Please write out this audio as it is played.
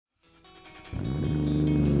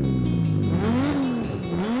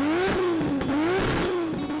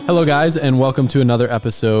Hello, guys, and welcome to another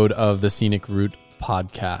episode of the Scenic Route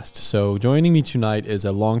podcast. So joining me tonight is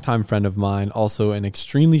a longtime friend of mine, also an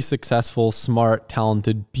extremely successful, smart,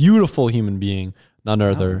 talented, beautiful human being, none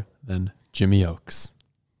other than Jimmy Oakes.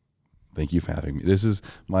 Thank you for having me. This is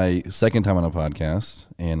my second time on a podcast,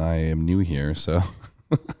 and I am new here, so...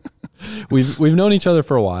 We've known each other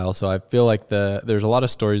for a while, so I feel like there's a lot of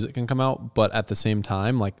stories that can come out, but at the same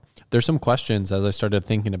time, like there's some questions as I started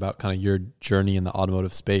thinking about kind of your journey in the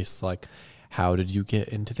automotive space, like how did you get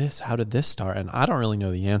into this? How did this start? And I don't really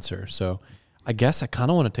know the answer. So I guess I kind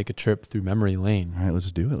of want to take a trip through memory lane. All right,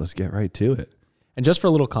 let's do it. Let's get right to it. And just for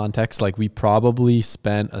a little context, like we probably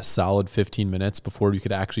spent a solid 15 minutes before we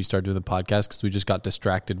could actually start doing the podcast because we just got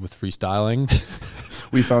distracted with freestyling.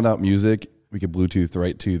 We found out music. We could Bluetooth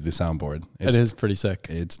right to the soundboard. It is pretty sick.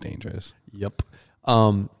 It's dangerous. Yep.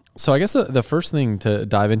 So I guess the first thing to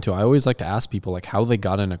dive into, I always like to ask people like how they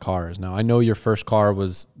got into cars. Now I know your first car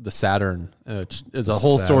was the Saturn. It's a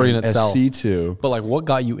whole story in itself. SC2. But like what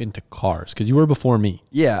got you into cars? Because you were before me.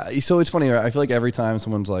 Yeah. So it's funny. Right? I feel like every time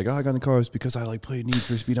someone's like, oh, I got into cars because I like played Need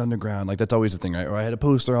for Speed Underground. Like that's always the thing, right? Or I had a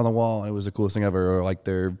poster on the wall and it was the coolest thing ever. Or like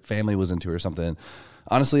their family was into it or something.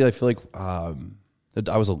 Honestly, I feel like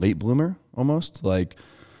I was a late bloomer almost. Like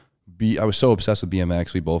I was so obsessed with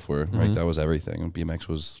BMX. We both were, right? That was everything. BMX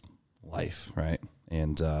was life, right?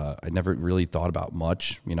 And I never really thought about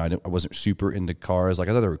much. You know, I wasn't super into cars. Like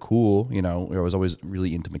I thought they were cool. You know, I was always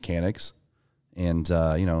really into mechanics. And,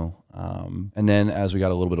 and then as we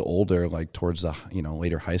got a little bit older, like towards the,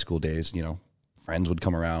 later high school days, friends would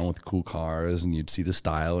come around with cool cars and you'd see the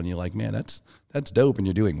style and you're like, man, that's dope. And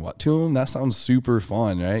you're doing what to them? That sounds super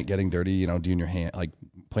fun, right? Getting dirty, doing your hand, like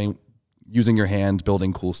playing, using your hands,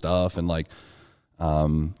 building cool stuff and like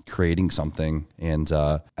creating something. And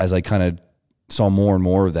as I kind of saw more and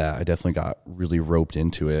more of that, I definitely got really roped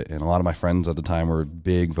into it. And a lot of my friends at the time were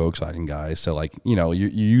big Volkswagen guys. So like, you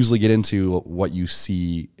usually get into what you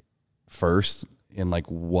see first and like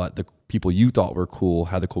what the people you thought were cool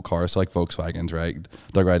had the cool cars. So like Volkswagens, right?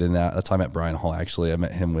 Dug right in that. That's how I met Brian Hall, actually. I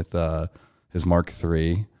met him with his Mark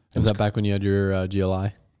III. Was that back when you had your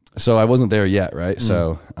GLI? So I wasn't there yet, right?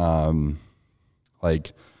 So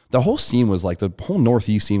like the whole scene was like, the whole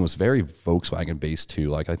Northeast scene was very Volkswagen based too.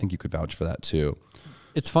 Like I think you could vouch for that too.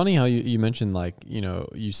 It's funny how you mentioned like,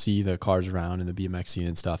 you see the cars around in the BMX scene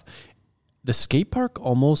and stuff. The skate park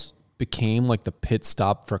almost became like the pit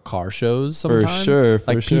stop for car shows sometimes. For sure.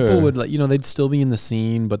 Like people would like, they'd still be in the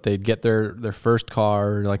scene, but they'd get their first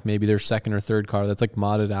car, like maybe their second or third car that's like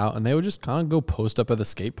modded out, and they would just kind of go post up at the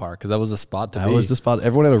skate park because that was the spot to be. That was the spot.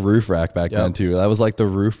 Everyone had a roof rack back then too. That was like the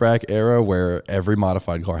roof rack era where every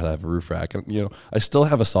modified car had to have a roof rack. And I still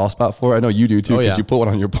have a soft spot for it. I know you do too because you put one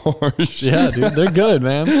on your Porsche. Yeah, dude, they're good,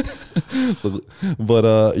 man. but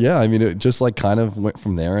I mean, it just like kind of went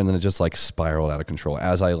from there, and then it just like spiraled out of control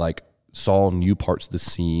as I like saw new parts of the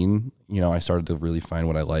scene. I started to really find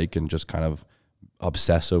what I like and just kind of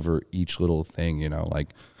obsess over each little thing, like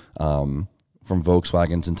from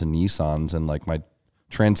Volkswagens into Nissans. And like my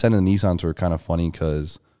transcendent Nissans were kind of funny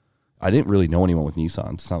because I didn't really know anyone with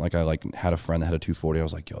Nissans. It's not like I like had a friend that had a 240. I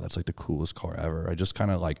was like, yo, that's like the coolest car ever. I just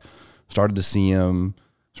kind of like started to see him,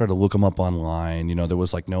 started to look him up online. There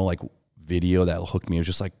was like no like video that hooked me. It was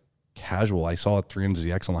just like casual. I saw a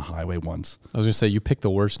 300ZX on the highway once. I was gonna say you picked the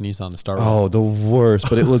worst Nissan to start with. Oh, the worst.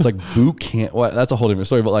 But it was like boot camp. Well, that's a whole different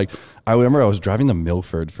story. But like, I remember I was driving to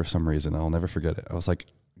Milford for some reason. I'll never forget it. I was like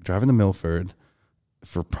driving to Milford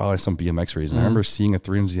for probably some BMX reason. I remember seeing a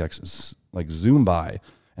 300ZX like zoom by,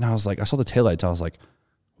 and I was like, I saw the taillights. I was like,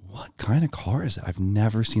 what kind of car is that? I've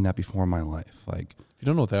never seen that before in my life. Like, if you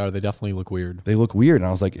don't know what they are, they definitely look weird. They look weird. And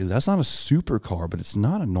I was like, that's not a super car, but it's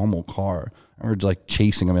not a normal car. I remember like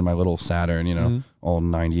chasing them in my little Saturn, all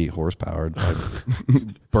 98 horsepower,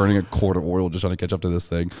 burning a quart of oil just trying to catch up to this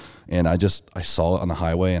thing. And I saw it on the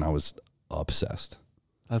highway and I was obsessed.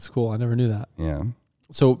 That's cool. I never knew that. Yeah.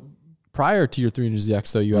 So prior to your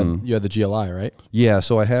 300ZX, though, you had the GLI, right? Yeah.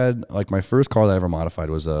 So I had like my first car that I ever modified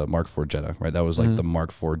was a Mark IV Jetta, right? That was like the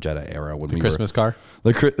Mark IV Jetta era when the Christmas car.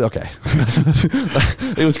 Okay,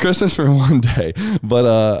 it was Christmas for one day, but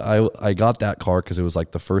I got that car because it was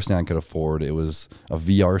like the first thing I could afford. It was a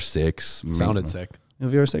VR6. Sounded sick. A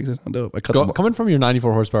VR6 is dope. Coming from your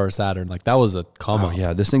 94 horsepower Saturn, like that was a come up.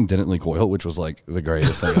 Yeah, this thing didn't leak oil, which was like the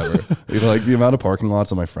greatest thing ever. Like the amount of parking lots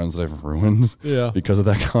of my friends that I've ruined because of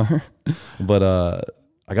that car. But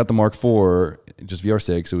I got the Mark IV, just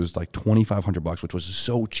VR6. It was like $2,500, which was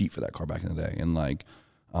so cheap for that car back in the day. And like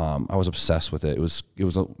I was obsessed with it. It was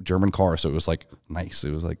a German car, so it was like nice. It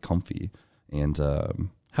was like comfy. And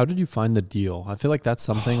How did you find the deal? I feel like that's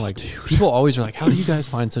something people always are like, how do you guys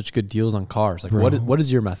find such good deals on cars? Like, what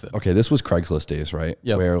is your method? Okay, this was Craigslist days, right?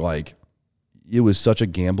 Yep. Where like it was such a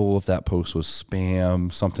gamble if that post was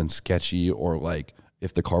spam, something sketchy, or like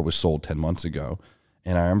if the car was sold 10 months ago.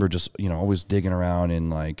 And I remember just, always digging around, and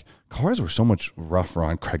like cars were so much rougher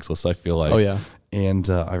on Craigslist, I feel like. Oh yeah. And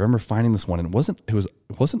I remember finding this one, and it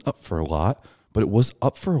wasn't up for a lot, but it was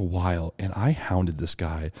up for a while. And I hounded this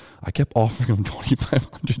guy. I kept offering him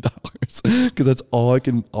 $2,500 because that's all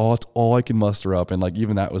I can muster up. And like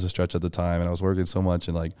even that was a stretch at the time, and I was working so much,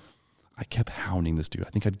 and like I kept hounding this dude. I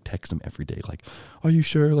think I'd text him every day, like, "Are you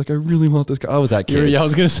sure? Like, I really want this guy." I was that kid. Yeah, I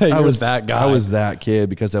was gonna say I was that guy. I was that kid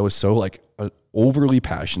because I was so like overly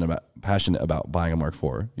passionate about buying a Mark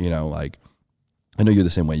IV. Like I know you're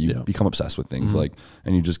the same way. You become obsessed with things, like,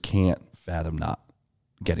 and you just can't fathom not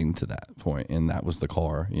getting to that point. And that was the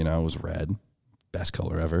car. It was red, best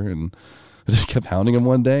color ever, and I just kept hounding him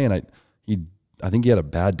one day, and I think he had a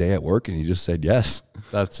bad day at work, and he just said yes.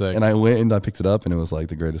 That's sick. And I went and I picked it up, and it was like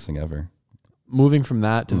the greatest thing ever. Moving from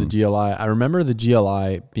that to the GLI, I remember the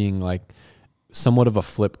GLI being like somewhat of a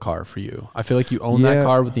flip car for you. I feel like you owned that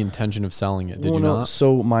car with the intention of selling it. Did you not?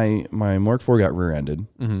 So my Mark IV got rear-ended,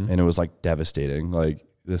 and it was like devastating. Like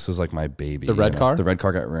this is like my baby. The red car? The red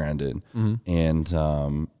car got rear-ended, and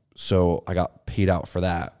so I got paid out for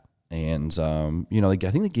that, and like I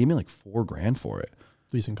think they gave me like $4,000 for it.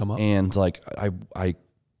 Decent come up. And like I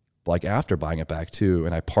like after buying it back too,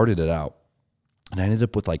 and I parted it out, and I ended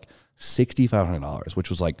up with like $6,500, which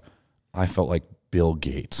was like I felt like Bill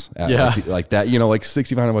Gates like that, like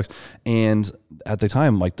 $6,500. And at the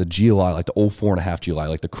time, like the GLI, like the old 4.5 GLI,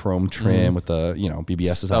 like the chrome trim with the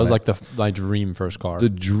BBSs. That was like my dream first car.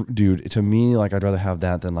 Dude, to me, like I'd rather have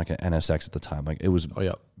that than like an NSX at the time. Like it was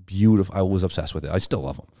beautiful. I was obsessed with it. I still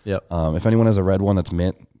love them. Yep. If anyone has a red one that's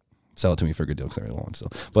mint, sell it to me for a good deal because I really want one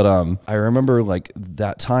still. But I remember like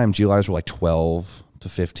that time GLIs were like 12 to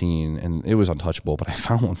 15, and it was untouchable. But I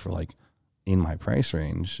found one for like in my price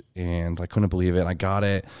range, and I couldn't believe it. I got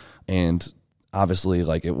it, and obviously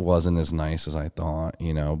like it wasn't as nice as I thought,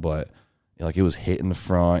 but like it was hit in the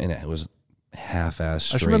front, and it was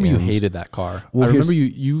half-assed. I just remember you hated that car. I remember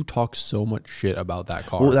you talked so much shit about that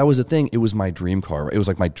car. Well, that was the thing. It was my dream car. It was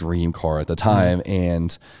like my dream car at the time,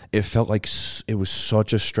 and it felt like it was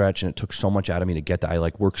such a stretch, and it took so much out of me to get that. I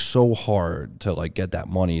like worked so hard to like get that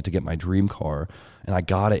money to get my dream car, and I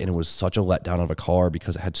got it, and it was such a letdown of a car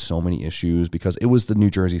because it had so many issues, because it was the New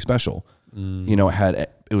Jersey Special.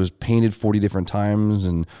 It was painted 40 different times,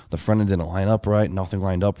 and the front end didn't line up right. Nothing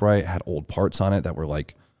lined up right. It had old parts on it that were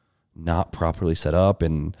like not properly set up,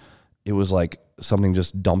 and it was like something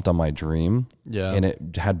just dumped on my dream. Yeah. And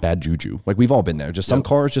it had bad juju. Like we've all been there. Just some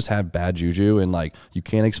cars just have bad juju, and like you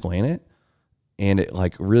can't explain it. And it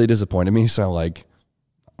like really disappointed me. So like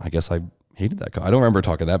I guess I hated that car. I don't remember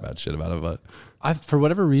talking that bad shit about it, but for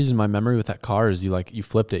whatever reason, my memory with that car is you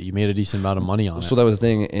flipped it. You made a decent amount of money on it. So that was the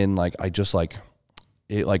thing. And like I just like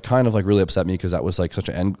it like kind of like really upset me because that was like such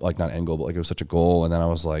an end, like not end goal, but like it was such a goal. And then I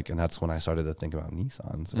was like, and that's when I started to think about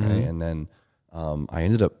Nissans, right? And then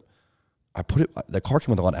the car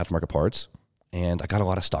came with a lot of aftermarket parts, and I got a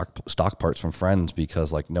lot of stock parts from friends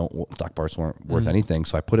because like no stock parts weren't worth anything.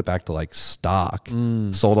 So I put it back to like stock,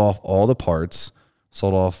 sold off all the parts,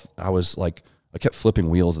 I kept flipping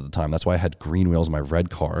wheels at the time. That's why I had green wheels in my red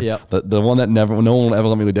car. Yeah. The one that no one will ever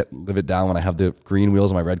let me live it down when I have the green wheels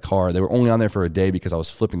in my red car. They were only on there for a day because I was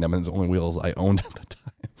flipping them, and it's the only wheels I owned at the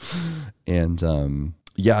time. And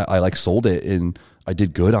I like sold it, and I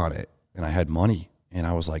did good on it, and I had money, and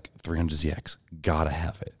I was like 300ZX, gotta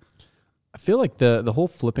have it. I feel like the whole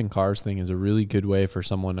flipping cars thing is a really good way for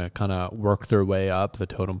someone to kind of work their way up the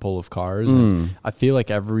totem pole of cars. And I feel like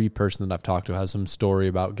every person that I've talked to has some story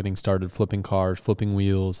about getting started flipping cars, flipping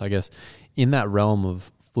wheels. I guess in that realm of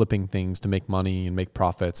flipping things to make money and make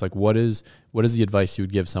profits, like what is the advice you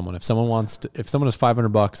would give someone if someone has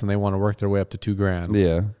 $500 and they want to work their way up to $2,000?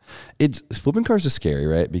 Yeah, it's flipping cars is scary,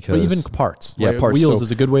 right? Because but even parts, yeah, right? parts. Wheels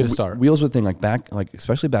is a good way to start. Wheels were the thing,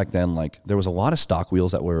 especially back then, like there was a lot of stock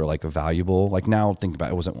wheels that were like valuable. Like now, think about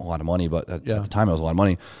it, wasn't a lot of money, but at the time it was a lot of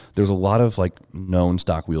money. There was a lot of like known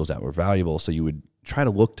stock wheels that were valuable, so you would try to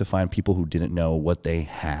look to find people who didn't know what they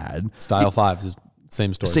had. Style 5s is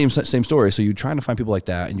same story. Same story. So you try to find people like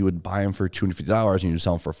that, and you would buy them for $250 and you'd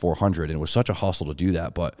sell them for $400. And it was such a hustle to do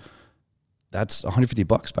that, but that's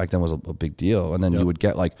 $150 back then was a big deal. And then you would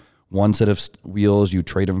get like one set of wheels, you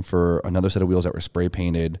trade them for another set of wheels that were spray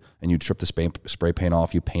painted, and you'd strip the spray paint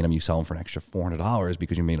off, you paint them, you sell them for an extra $400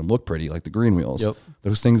 because you made them look pretty, like the green wheels. Yep.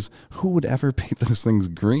 Those things, who would ever paint those things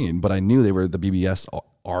green? But I knew they were the BBS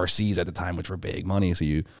RCs at the time, which were big money. So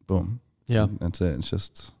boom. Yeah. That's it. It's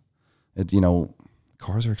just,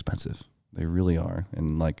 cars are expensive. They really are.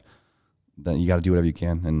 And like that, you got to do whatever you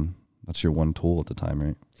can. And that's your one tool at the time,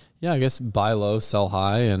 right? Yeah, I guess buy low, sell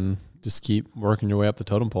high, and just keep working your way up the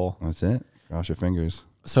totem pole. That's it. Cross your fingers.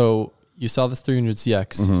 So you saw this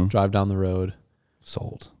 300CX drive down the road.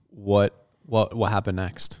 Sold. What happened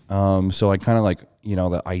next? So I kind of like,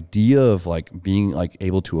 the idea of like being like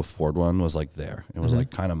able to afford one was like there. It was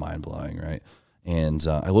like kind of mind blowing, right? And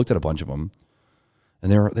I looked at a bunch of them,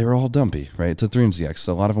 and they were all dumpy, right? It's a 300ZX,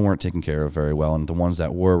 so a lot of them weren't taken care of very well, and the ones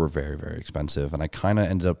that were very, very expensive. And I kind of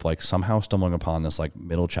ended up like somehow stumbling upon this like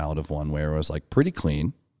middle child of one where it was like pretty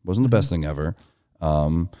clean, wasn't the best thing ever.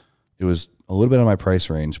 It was a little bit on my price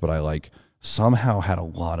range, but I like somehow had a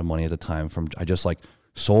lot of money at the time from I just like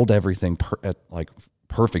sold everything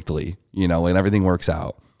perfectly, and everything works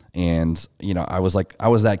out. And I was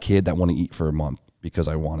that kid that wanted to eat for a month because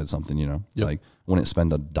I wanted something, like wouldn't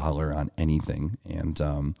spend $1 on anything. And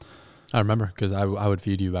I remember because I would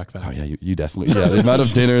feed you back then. oh yeah, you definitely, the amount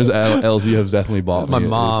of dinners LZ has definitely bought My me.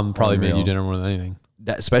 mom probably made you dinner more than anything.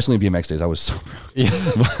 That, especially in BMX days, I was so Yeah.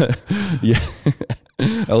 but, yeah.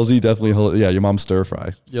 LZ definitely, your mom's stir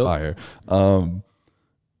fry fire.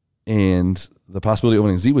 And the possibility of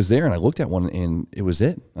owning Z was there, and I looked at one and it was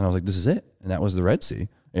it. And I was like, this is it. And that was the Red Sea.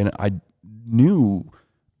 And I knew,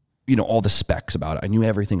 all the specs about it. I knew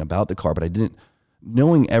everything about the car, but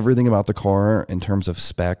knowing everything about the car in terms of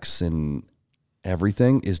specs and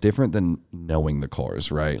everything is different than knowing the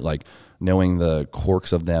cars, right? Like knowing the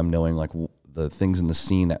quirks of them, knowing like the things in the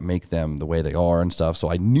scene that make them the way they are and stuff. So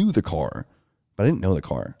I knew the car, but I didn't know the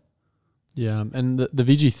car. Yeah, and the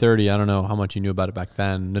VG30, I don't know how much you knew about it back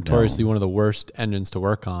then. Notoriously one of the worst engines to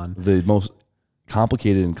work on. The most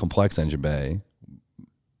complicated and complex engine bay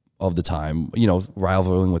of the time,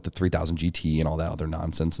 rivaling with the 3000 GT and all that other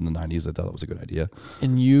nonsense in the 90s. I thought that was a good idea.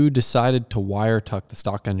 And you decided to wire tuck the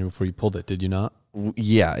stock engine before you pulled it, did you not?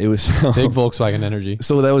 Yeah, it was big Volkswagen energy.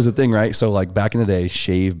 So that was the thing, right? So like back in the day,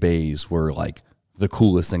 shave bays were like the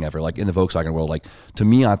coolest thing ever. Like in the Volkswagen world, like to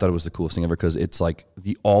me, I thought it was the coolest thing ever because it's like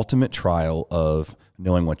the ultimate trial of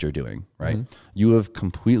knowing what you're doing, right? You have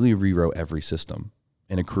completely rewrote every system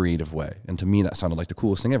in a creative way. And to me, that sounded like the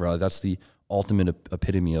coolest thing ever. Like, that's the ultimate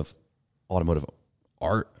epitome of automotive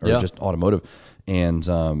art or just automotive. And,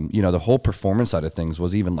 the whole performance side of things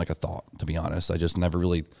was even like a thought, to be honest. I just never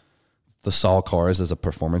really saw cars as a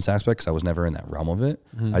performance aspect because I was never in that realm of it.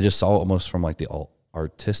 I just saw it almost from like the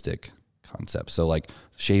artistic concept. So like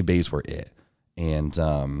shave bays were it. And,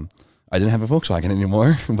 I didn't have a Volkswagen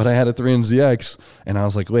anymore, but I had a 300ZX. And I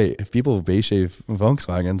was like, wait, if people bay shave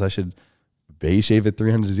Volkswagens, I should bay shave a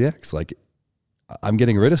 300ZX. Like, I'm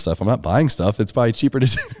getting rid of stuff. I'm not buying stuff. It's probably cheaper to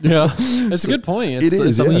do. Yeah, it's a good point.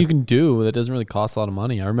 It's something you can do that doesn't really cost a lot of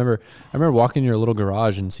money. I remember walking in your little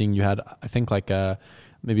garage and seeing you had, I think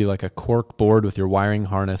maybe like a cork board with your wiring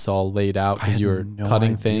harness all laid out because you were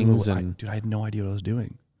cutting things. And I had no idea what I was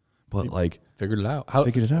doing, but like figured it out.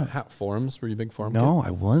 How forums? Were you a big forum? No,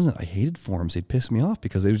 I wasn't. I hated forums. They'd piss me off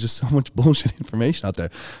because there was just so much bullshit information out there.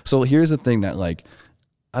 So here's the thing that like,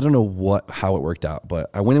 I don't know how it worked out, but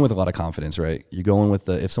I went in with a lot of confidence, right? You go in with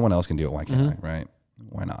if someone else can do it, why can't I, right?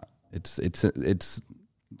 Why not? It's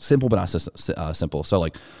simple, but not simple. So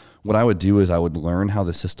like what I would do is I would learn how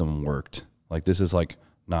the system worked. Like this is like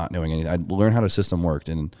not knowing anything. I'd learn how the system worked.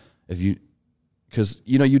 And because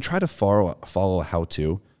you try to follow a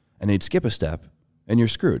how-to and they'd skip a step and you're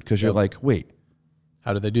screwed because you're like, wait.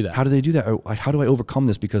 How did they do that? How do they do that? Or, how do I overcome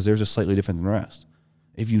this because theirs is slightly different than the rest?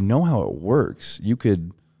 If you know how it works, you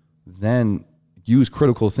could then use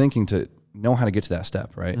critical thinking to know how to get to that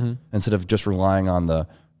step, right? Instead of just relying on so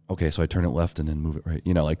I turn it left and then move it right,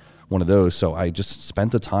 like one of those. So I just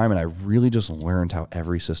spent the time and I really just learned how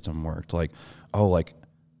every system worked.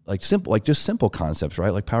 Just simple concepts,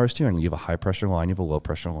 right? Like power steering, you have a high pressure line, you have a low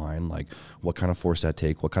pressure line, like what kind of force that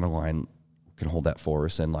take, what kind of line can hold that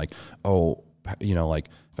force. And like,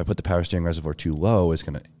 if I put the power steering reservoir too low, it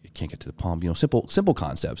can't get to the pump, simple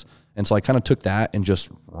concepts. And so I kind of took that and just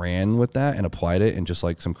ran with that and applied it in just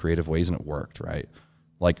like some creative ways and it worked, right?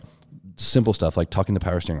 Like simple stuff, like tucking the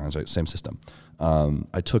power steering lines, right? Same system. For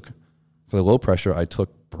the low pressure, I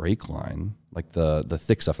took brake line, like the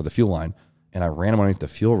thick stuff for the fuel line, and I ran them underneath the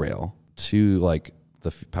fuel rail to like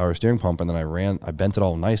the power steering pump. And then I bent it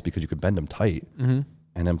all nice because you could bend them tight and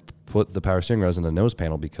then put the power steering rails in the nose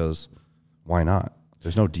panel because why not?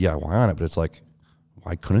 There's no DIY on it, but it's like,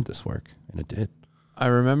 why couldn't this work? And it did. I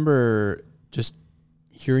remember just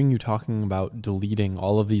hearing you talking about deleting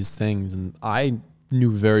all of these things, and I knew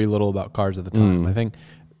very little about cars at the time. I think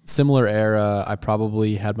similar era, I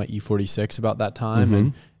probably had my E46 about that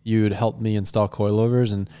time, You'd help me install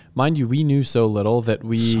coilovers, and mind you, we knew so little that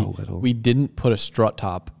we didn't put a strut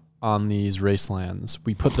top on these Racelands.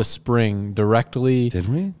 We put the spring directly. Did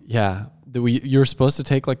we? Yeah. You were supposed to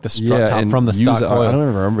take like the strut top from the stock coil. I don't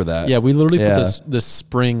even remember that. Yeah, we literally put this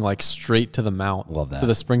spring like straight to the mount. Love that. So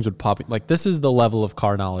the springs would pop. Like this is the level of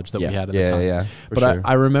car knowledge that we had at the time. Yeah. But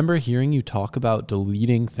I remember hearing you talk about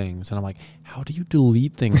deleting things, and I'm like, how do you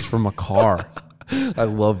delete things from a car? I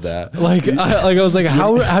love that. I was like,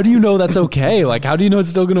 how do you know that's okay? Like, how do you know it's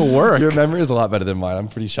still going to work? Your memory is a lot better than mine. I'm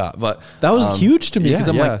pretty shocked. But that was huge to me because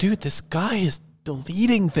I'm yeah. like, dude, this guy is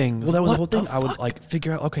deleting things. Well, that was the whole thing. I would like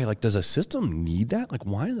figure out, okay, like, does a system need that? Like,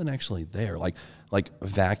 why is it actually there? Like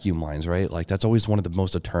vacuum lines, right? Like that's always one of the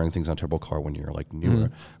most deterring things on turbo car when you're like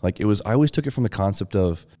newer. Like I always took it from the concept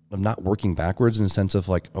of not working backwards in the sense of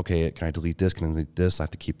like, okay, can I delete this? Can I delete this? I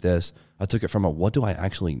have to keep this. I took it from what do I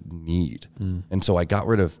actually need? And so I got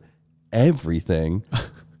rid of everything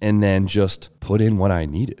and then just put in what I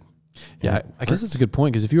needed. Yeah, I guess it's a good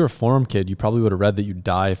point because if you were a forum kid, you probably would have read that you'd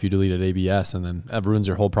die if you deleted ABS, and then that ruins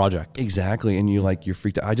your whole project. Exactly, and you're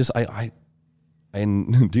freaked out.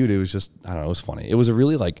 And dude, it was just, I don't know, it was funny. It was a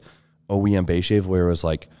really like OEM base shave where it was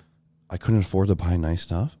like I couldn't afford to buy nice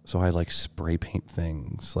stuff, so I like spray paint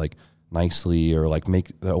things like nicely or like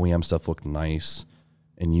make the OEM stuff look nice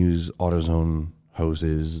and use AutoZone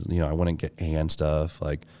hoses. You know, I wouldn't get AN stuff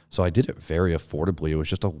like, so I did it very affordably. It was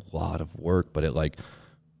just a lot of work, but it like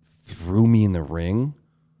threw me in the ring,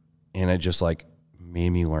 and it just like made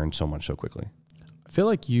me learn so much so quickly. I feel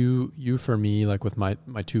like you for me, like with my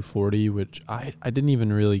 240, which I didn't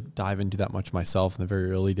even really dive into that much myself in the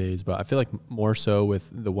very early days, but I feel like more so with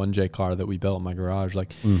the 1J car that we built in my garage,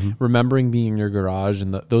 like remembering being in your garage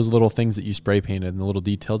and those little things that you spray painted and the little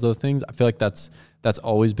details of those things, I feel like that's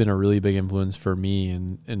always been a really big influence for me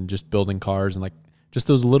and just building cars and like just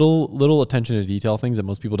those little attention to detail things that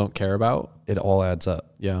most people don't care about. It all adds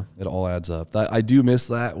up. Yeah. It all adds up. I do miss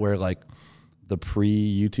that where like the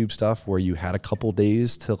pre-YouTube stuff where you had a couple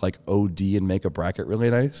days to like OD and make a bracket really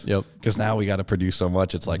nice. Yep. Because now we got to produce so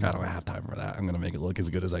much. It's like, I don't have time for that. I'm going to make it look as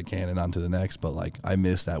good as I can and on to the next. But like, I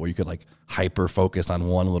miss that where you could like hyper focus on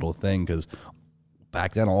one little thing. Because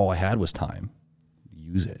back then all I had was time.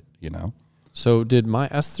 Use it, you know? So did my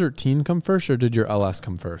S13 come first or did your LS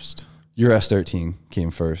come first? Your S13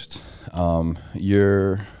 came first.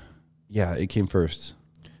 It came first.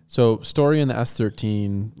 So story in the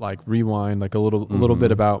S13, like rewind, like a little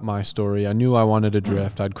bit about my story. I knew I wanted to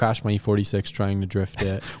drift. I'd crashed my E46 trying to drift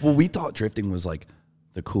it. Well, we thought drifting was like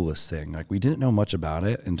the coolest thing. Like we didn't know much about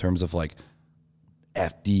it in terms of like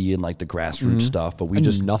FD and like the grassroots stuff, but we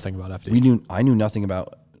just knew nothing about FD. I knew nothing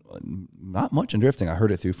about, not much in drifting. I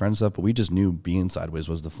heard it through friends stuff, but we just knew being sideways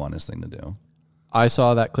was the funnest thing to do. I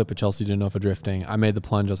saw that clip of Chelsea didn't know for drifting. I made the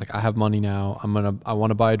plunge. I was like, I have money now. I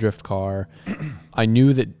want to buy a drift car. I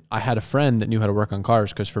knew that I had a friend that knew how to work on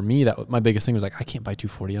cars. Cause for me, that my biggest thing was like, I can't buy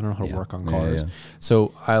 240. I don't know how to work on cars. Yeah.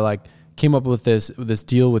 So I like came up with this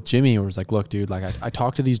deal with Jimmy where it was like, look, dude, like I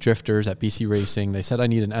talked to these drifters at BC Racing. They said I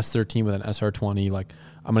need an S13 with an SR20. Like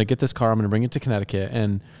I'm going to get this car. I'm going to bring it to Connecticut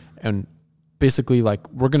and basically like,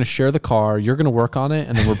 we're going to share the car. You're going to work on it.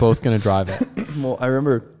 And then we're both going to drive it. Well, I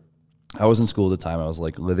remember I was in school at the time. I was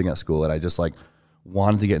like living at school and I just like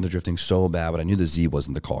wanted to get into drifting so bad, but I knew the Z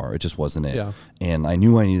wasn't the car. It just wasn't it. Yeah. And I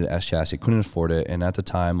knew I needed an S chassis. I couldn't afford it. And at the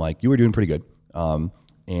time, like you were doing pretty good.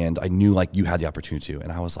 And I knew like you had the opportunity to.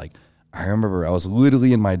 And I was like, I remember I was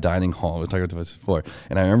literally in my dining hall. We talked about this before.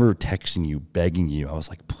 And I remember texting you, begging you. I was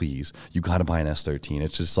like, please, you got to buy an S13.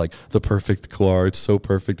 It's just like the perfect car. It's so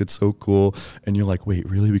perfect. It's so cool. And you're like, wait,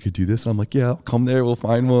 really? We could do this? And I'm like, yeah, I'll come there. We'll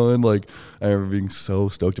find one. Like I remember being so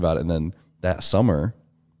stoked about it. And then that summer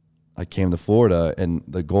I came to Florida and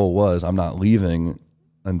the goal was I'm not leaving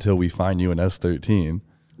until we find you an S13.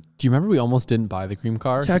 Do you remember we almost didn't buy the cream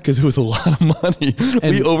car? Yeah, because it was a lot of money.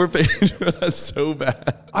 And we overpaid for that so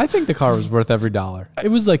bad. I think the car was worth every dollar. It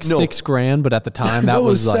was like $6,000, but at the time that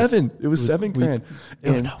was like $7,000. It was $7,000.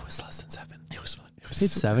 No, it was less than $7,000. It was fun. It was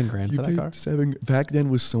 $7,000 for that car. $7,000 back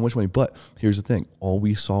then was so much money. But here's the thing: all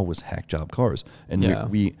we saw was hack job cars,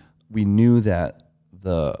 and we knew that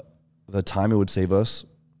the time it would save us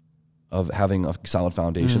of having a solid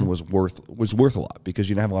foundation was worth a lot because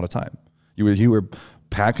you didn't have a lot of time. You were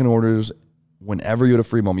packing orders whenever you had a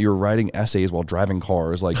free moment. You were writing essays while driving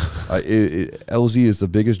cars. Like LZ is the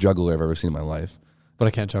biggest juggler I've ever seen in my life. But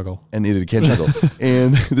I can't juggle. And he can't juggle.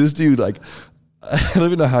 And this dude, like, I don't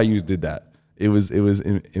even know how you did that. It was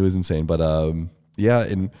insane. But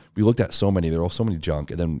and we looked at so many. There were so many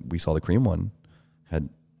junk. And then we saw the cream one had,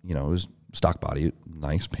 it was stock body,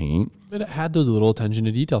 nice paint. But it had those little attention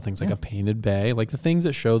to detail things, like a painted bay, like the things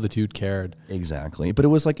that show the dude cared. Exactly. But it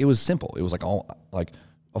was simple. It was like all like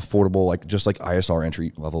affordable, like just like ISR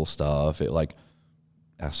entry level stuff. It like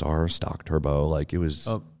SR stock turbo, like it was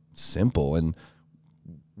simple, and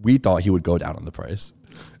we thought he would go down on the price.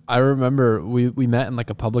 I remember we met in like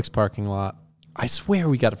a Publix parking lot. I swear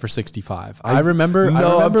we got it for 65. I remember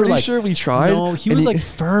I'm pretty like, sure we tried. No, he was like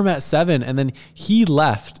firm at 7, and then he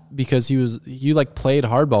left because he like played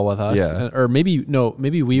hardball with us. Yeah. Or maybe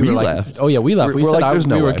we were like, left. oh yeah, we left. We we're said like, there's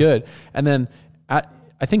no we were way. good. And then I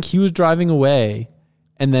think he was driving away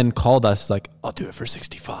and then called us like, I'll do it for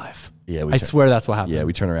 65. Yeah, I swear that's what happened. Yeah,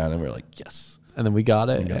 we turned around and we were like, yes. And then we got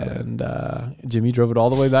it, and Jimmy drove it all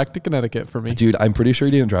the way back to Connecticut for me. Dude, I'm pretty sure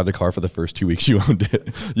you didn't drive the car for the first 2 weeks you owned it.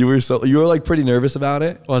 You were like pretty nervous about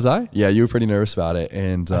it. Was I? Yeah, you were pretty nervous about it.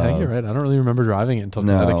 And I think you're right. I don't really remember driving it until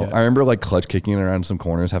no, Connecticut. I remember like clutch kicking it around some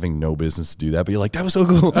corners, having no business to do that. But you're like, that was so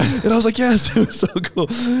cool. And I was like, yes, it was so cool.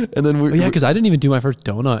 And then because I didn't even do my first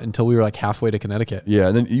donut until we were like halfway to Connecticut. Yeah,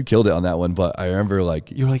 and then you killed it on that one. But I remember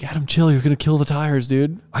like You were like, Adam, chill. You're gonna kill the tires,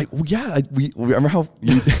 dude. We remember how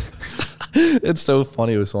you. It's so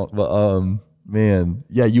funny. It was, but man,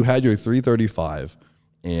 yeah, you had your 335,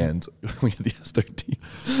 and we had the S13,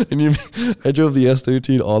 and I drove the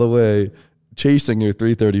S13 all the way, chasing your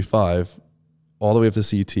 335, all the way up to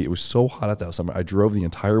CT. It was so hot out that summer. I drove the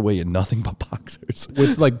entire way in nothing but boxers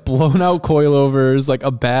with like blown out coilovers, like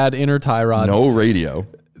a bad inner tie rod, no radio.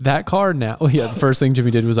 That car now, the first thing Jimmy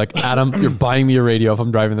did was like, Adam, you're buying me a radio if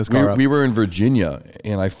I'm driving this car up. We were in Virginia,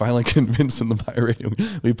 and I finally convinced him to buy a radio.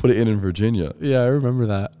 We put it in Virginia. Yeah, I remember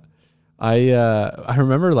that. I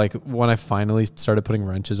remember like when I finally started putting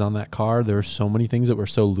wrenches on that car, there were so many things that were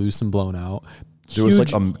so loose and blown out. There was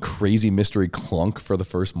like a crazy mystery clunk for the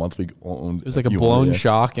first month we owned. It was like a blown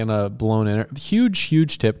shock and a blown inner.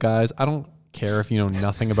 Huge tip, guys. I don't care if you know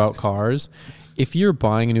nothing about cars. If you're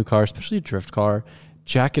buying a new car, especially a drift car,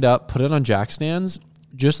 jack it up, put it on jack stands,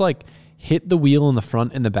 just like hit the wheel in the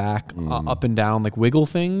front and the back, up and down, like wiggle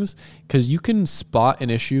things, because you can spot an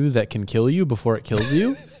issue that can kill you before it kills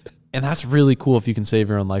you. And that's really cool if you can save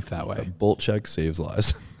your own life that way. Bolt check saves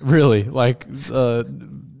lives. Really, like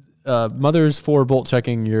mothers for bolt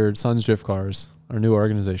checking your son's drift cars, our new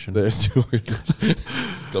organization.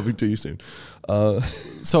 Coming to you soon.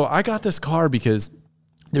 So I got this car because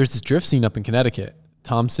there's this drift scene up in Connecticut.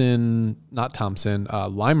 Lime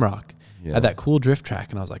Rock had that cool drift track,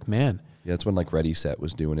 and I was like, man. Yeah, it's when like Ready Set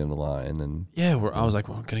was doing it in the line, and I was like,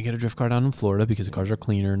 well, I'm gonna get a drift car down in Florida because the cars are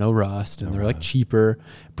cleaner, no rust, and they're like cheaper.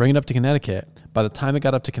 Bring it up to Connecticut. By the time it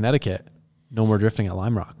got up to Connecticut, no more drifting at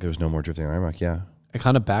Lime Rock. There was no more drifting at Lime Rock. Yeah, it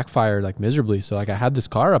kind of backfired like miserably. So like I had this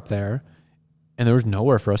car up there, and there was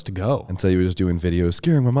nowhere for us to go. And so you were just doing videos,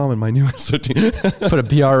 scaring my mom and my new S13. Put a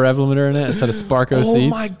BR rev limiter in it instead of Sparco seats. Oh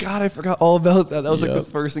my God, I forgot all about that. That was like the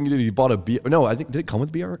first thing you did. You bought a BR. No, I think, did it come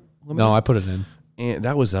with BR limiter? No, I put it in. And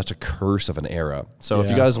that was such a curse of an era. So if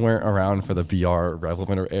you guys weren't around for the BR rev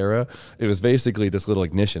limiter era, it was basically this little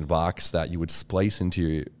ignition box that you would splice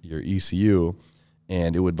into your ECU,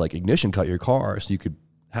 and it would like ignition cut your car so you could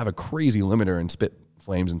have a crazy limiter and spit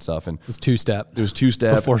flames and stuff. And it was two-step. It was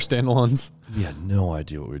two-step. Before standalones. We had no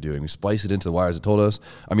idea what we were doing. We spliced it into the wires. It told us.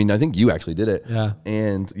 I mean, I think you actually did it. Yeah.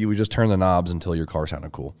 And you would just turn the knobs until your car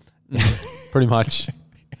sounded cool. Pretty much.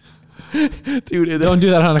 Dude, don't do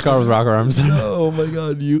that on a car with rocker arms. Oh my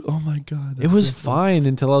God. Oh my God. It was fine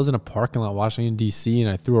until I was in a parking lot Washington, D.C., and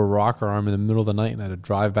I threw a rocker arm in the middle of the night, and I had to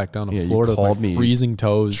drive back down to Florida with my freezing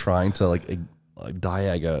toes. Trying to like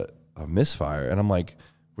diag a misfire. And I'm like,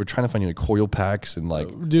 we're trying to find like coil packs and like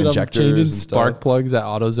injectors. I'm changing spark plugs at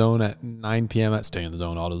AutoZone at 9 p.m. Stay in the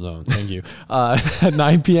zone, AutoZone. Thank you. At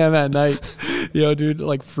 9 p.m. at night, dude,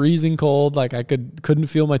 like freezing cold. Like I couldn't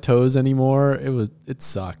feel my toes anymore. It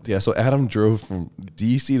sucked. Yeah. So Adam drove from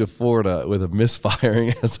DC to Florida with a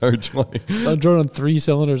misfiring SR20. I drove on 3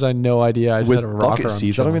 cylinders. I had no idea. I just with had a rocker bucket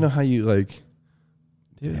seats. I don't even know how you like.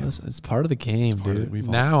 Dude, it's part of the game, dude.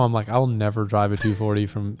 Now I'm like, I'll never drive a 240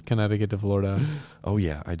 from Connecticut to Florida. Oh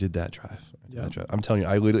yeah, I did that drive. I'm telling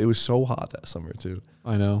you, it was so hot that summer too.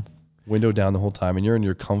 I know. Window down the whole time, and you're in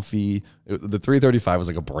your comfy. The 335 was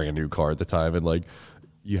like a brand new car at the time, and like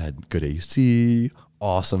you had good AC,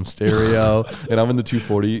 awesome stereo, and I'm in the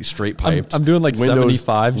 240 straight piped. I'm doing like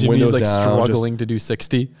 75. Jimmy's like down, struggling to do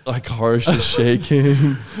 60. My car's just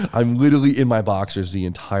shaking. I'm literally in my boxers the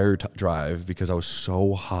entire drive because I was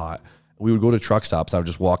so hot. We would go to truck stops, and I was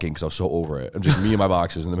just walking because I was so over it. I'm just me and my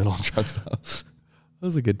boxers in the middle of truck stops. That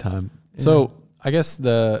was a good time. Yeah. So I guess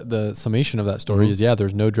the summation of that story is,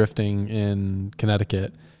 there's no drifting in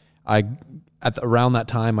Connecticut. around that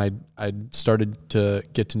time, I started to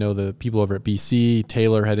get to know the people over at BC.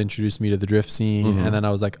 Taylor had introduced me to the drift scene, and then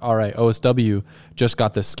I was like, all right, OSW just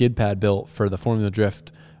got the skid pad built for the Formula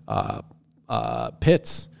Drift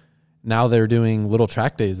pits. Now they're doing little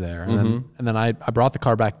track days there, and then I brought the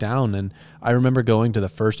car back down, and I remember going to the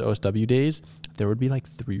first OSW days. There would be like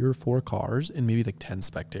 3 or 4 cars and maybe like 10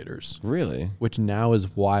 spectators. Really? Which now is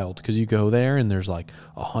wild because you go there and there's like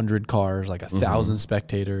 100 cars, like 1,000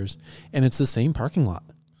 spectators, and it's the same parking lot.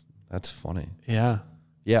 That's funny. Yeah.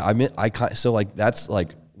 Yeah. So like, that's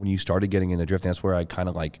like when you started getting into drifting, that's where I kind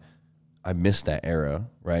of like, I missed that era,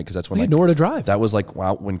 right? Because that's when You had nowhere to drive. that was like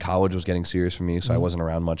when college was getting serious for me. So I wasn't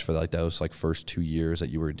around much for like those like first 2 years that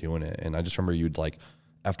you were doing it. And I just remember you'd like,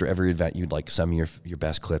 after every event, you'd like send me your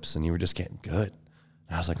best clips, and you were just getting good.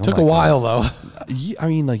 And I was like, oh Took my a while God. though. I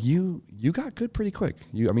mean, like you got good pretty quick.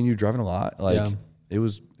 You're driving a lot. Like it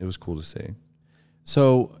was cool to see.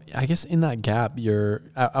 So I guess in that gap,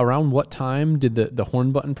 around what time did the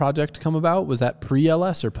Horn Button project come about? Was that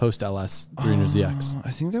pre-LS or post-LS 300ZX?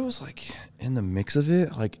 I think that was like in the mix of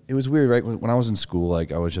it. Like it was weird, right? When I was in school,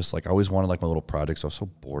 like I was just like, I always wanted like my little projects. I was so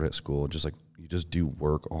bored at school. Just like you just do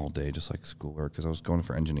work all day, just like schoolwork. Because I was going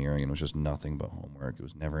for engineering and it was just nothing but homework. It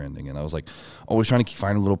was never ending. And I was like always trying to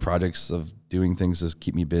find little projects of doing things to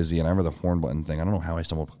keep me busy. And I remember the Horn Button thing. I don't know how I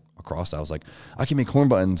stumbled across that. I was like, I can make horn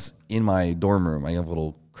buttons in my dorm room. I have a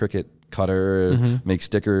little Cricut cutter, make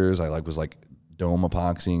stickers. I was dome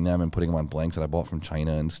epoxying them and putting them on blanks that I bought from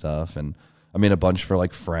China and stuff. And I made a bunch for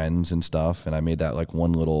like friends and stuff. And I made that like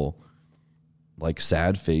one little like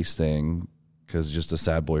sad face thing because just a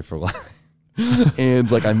sad boy for life.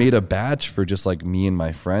 And like I made a batch for just like me and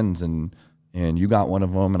my friends, and you got one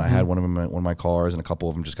of them, and I had one of them in one of my cars, and a couple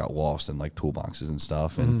of them just got lost in like toolboxes and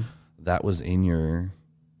stuff. And that was in your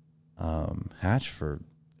hatch for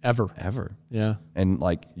ever. Yeah. And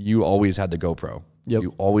like you always had the GoPro. Yep.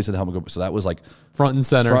 You always had the helmet GoPro. So that was like Front and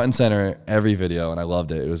center every video, and I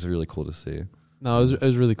loved it. It was really cool to see. No, it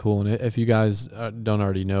was really cool. And if you guys don't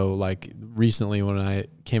already know, like recently when I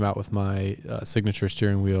came out with my signature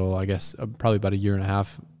steering wheel, I guess probably about 1.5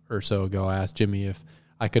 years or so ago, I asked Jimmy if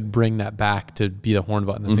I could bring that back to be the horn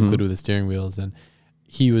button that's included with the steering wheels. And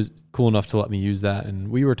he was cool enough to let me use that. And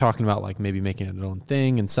we were talking about like maybe making it our own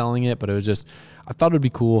thing and selling it, but it was just, I thought it would be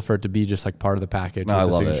cool for it to be just like part of the package with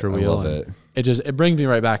the signature wheel. I love it. It brings me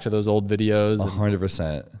right back to those old videos.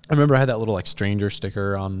 100%. I remember I had that little like stranger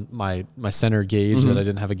sticker on my center gauge that I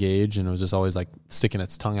didn't have a gauge, and it was just always like sticking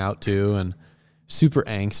its tongue out too, and super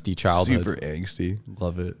angsty childhood. Super angsty.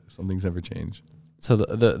 Love it. Some things never change. So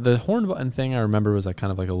the horn button thing I remember was like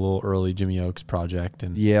kind of like a little early Jimmy Oaks project.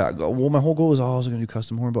 And yeah, well, my whole goal was always going to do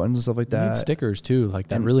custom horn buttons and stuff like that. I need stickers too, like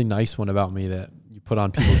that really nice one about me that you put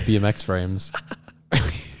on people's BMX frames.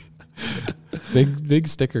 Big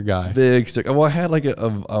sticker guy. Big sticker. Well, I had like a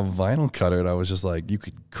vinyl cutter, and I was just like, you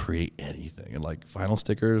could create anything. And like vinyl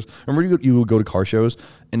stickers. Remember you would go to car shows,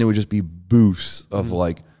 and it would just be booths of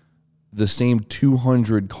like the same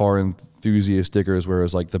 200 car enthusiast stickers, where it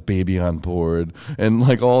was like the baby on board and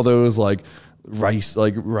like all those like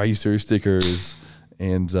ricer stickers.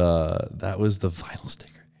 And that was the vinyl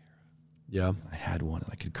sticker era. Yeah. I had one,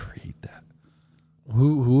 and I could create that.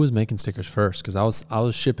 Who was making stickers first? Because I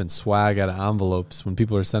was shipping swag out of envelopes when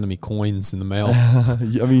people were sending me coins in the mail.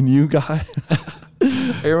 I mean, you guys.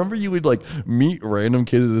 I remember you would like meet random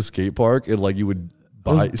kids at the skate park, and like you would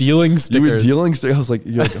buy. I was dealing stickers. You were dealing stickers. I was like,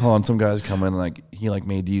 you're like, hold on, some guys come in, and like he like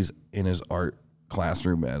made these in his art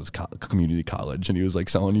classroom at his community college, and he was like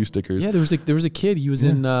selling you stickers. Yeah, there was a kid. He was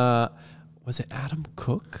in was it Adam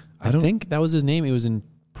Cook? I think that was his name. It was in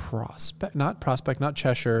not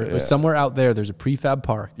Cheshire. It was somewhere out there. There's a prefab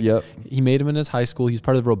park. Yep. He made him in his high school. He's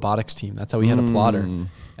part of the robotics team. That's how he had a plotter. And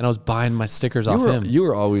I was buying my stickers off him. You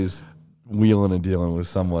were always wheeling and dealing with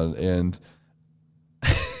someone, and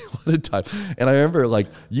what a time. And I remember like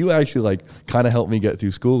you actually like kind of helped me get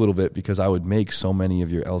through school a little bit, because I would make so many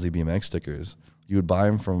of your LZBMX stickers. You would buy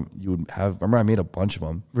them remember I made a bunch of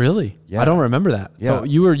them. Really? Yeah. I don't remember that. Yeah. So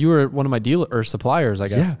you were one of my dealer or suppliers, I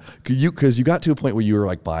guess. Yeah. Because you got to a point where you were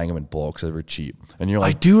like buying them in bulk because they were cheap. And you're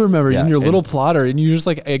like, I do remember in your little and plotter, and you just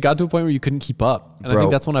like, it got to a point where you couldn't keep up. And I Bro.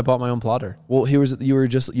 think that's when I bought my own plotter. Well,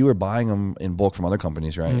 you were buying them in bulk from other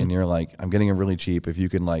companies, right? And you're like, I'm getting them really cheap. If you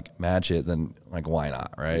can like match it, then like, why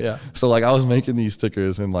not? Right. Yeah. So like I was making these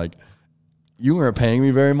stickers, and like you weren't paying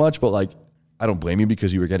me very much, but like, I don't blame you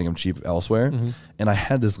because you were getting them cheap elsewhere. And I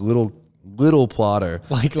had this little plotter,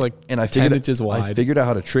 Like and I 10 inches wide. I figured out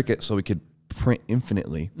how to trick it so we could print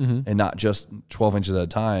infinitely and not just 12 inches at a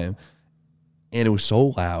time. And it was so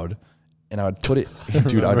loud. And I would put it,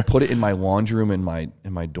 dude, I would put it in my laundry room in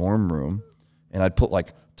my dorm room. and I'd put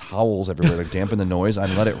like towels everywhere to dampen the noise.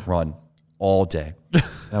 I'd let it run all day. And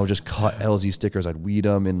I would just cut LZ stickers. I'd weed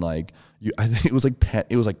them in like, I think it was like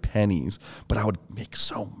pennies, but I would make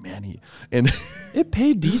so many. And it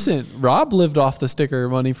paid decent. Rob lived off the sticker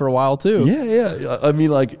money for a while too. Yeah. I mean,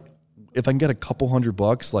 like, if I can get a couple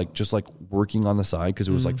 $100, like just like working on the side, because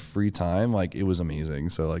it was like free time, like it was amazing.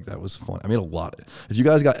 So like that was fun. I made a lot. If you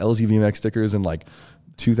guys got LZ VMAX stickers in like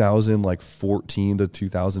 2014 to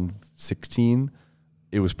 2016,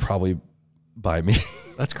 it was probably by me.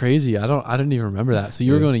 That's crazy. I didn't even remember that. So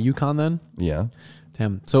you were going to UConn then? Yeah.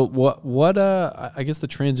 Damn. So what I guess the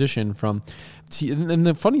transition from, and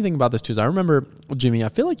the funny thing about this too is I remember, Jimmy, I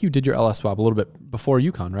feel like you did your LS swap a little bit before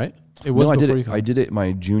UConn, right? It was before UConn. I did it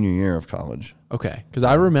my junior year of college. Okay. Because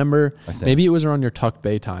I remember, maybe it was around your Tuck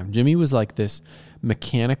Bay time. Jimmy was like this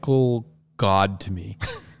mechanical god to me.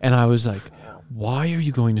 And I was like, why are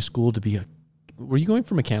you going to school to be were you going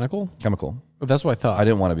for mechanical? Chemical. Oh, that's what I thought. I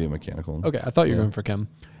didn't want to be a mechanical. Okay. I thought you were going for chem.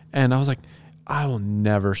 And I was like, I will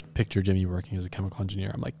never picture Jimmy working as a chemical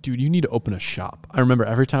engineer. I'm like, dude, you need to open a shop. I remember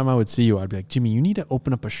every time I would see you, I'd be like, Jimmy, you need to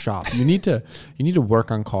open up a shop. You need to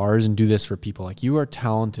work on cars and do this for people. Like, you are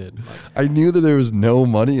talented. Like, I knew that there was no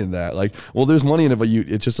money in that. Like, well, there's money in it, but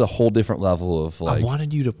it's just a whole different level of like. I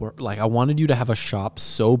wanted you to work. Like, I wanted you to have a shop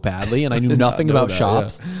so badly, and I knew nothing about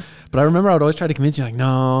shops. Yeah. But I remember I would always try to convince you, like,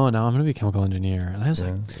 no, I'm going to be a chemical engineer. And I was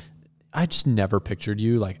like, I just never pictured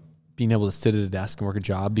you like being able to sit at a desk and work a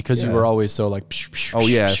job, because you were always so like,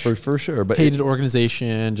 for sure. But hated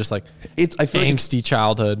organization, just like I feel angsty like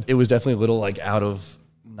childhood. It was definitely a little like out of,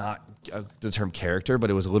 not the term character, but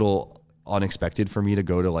it was a little unexpected for me to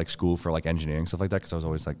go to like school for like engineering, stuff like that. Cause I was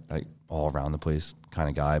always like all around the place kind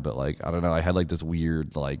of guy. But like, I don't know, I had like this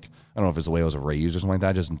weird, like, I don't know if it's the way I was raised or something like that.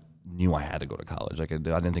 I just knew I had to go to college. Like I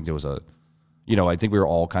didn't think there was a, I think we were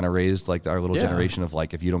all kind of raised like our little generation of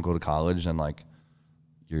like, if you don't go to college, then like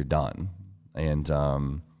you're done. And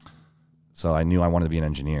so I knew I wanted to be an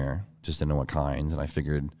engineer, just didn't know what kinds. And I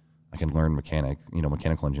figured I can learn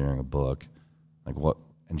mechanical engineering, a book. Like, what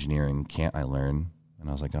engineering can't I learn? And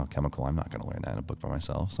I was like, oh, chemical, I'm not going to learn that in a book by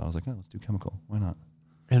myself. So I was like, oh, let's do chemical. Why not?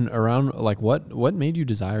 And around like what made you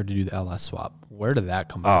desire to do the LS swap? Where did that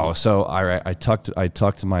come from? Oh, so I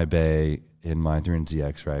tucked my bay in my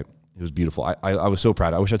 300ZX, right? It was beautiful. I was so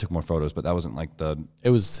proud. I wish I took more photos, but that wasn't like it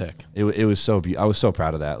was sick. It was so I was so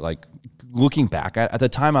proud of that. Like, looking back at the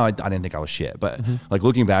time, I didn't think I was shit, but like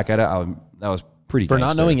looking back at it, that was pretty for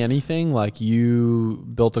not knowing anything. Like, you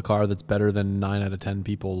built a car that's better than 9 out of 10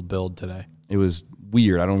 people build today. It was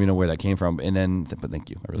weird. I don't even know where that came from. And then, but thank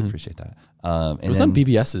you. I really appreciate that. It was on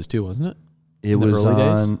BBS's too, wasn't it? It was early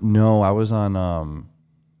days? No, I was on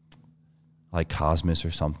like Cosmos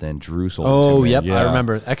or something. Drew sold it to me. Yep. Yeah. I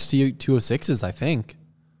remember XT206s, I think.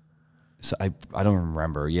 So I don't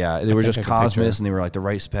remember. Yeah, they were just Cosmos, and they were like the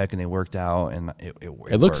right spec, and they worked out, and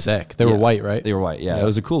it looked sick. They were white, right? They were white. Yeah, it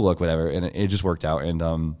was a cool look, whatever, and it just worked out. And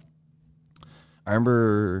I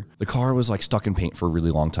remember the car was like stuck in paint for a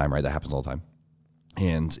really long time. Right, that happens all the time.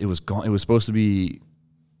 And it was gone. It was supposed to be.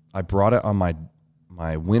 I brought it on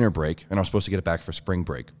my winter break, and I was supposed to get it back for spring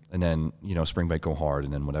break, and then spring break go hard,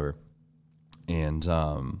 and then whatever. And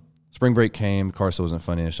spring break came, the car still wasn't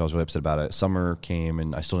finished. I was really upset about it. Summer came,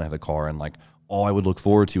 and I still didn't have the car. And like, all I would look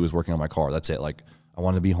forward to was working on my car. That's it. Like, I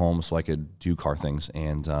wanted to be home so I could do car things.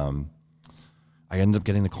 And I ended up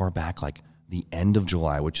getting the car back like the end of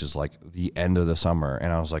July, which is like the end of the summer.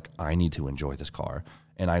 And I was like, I need to enjoy this car.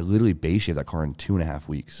 And I literally base shaved that car in 2.5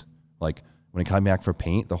 weeks. Like, when it came back for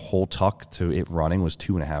paint, the whole tuck to it running was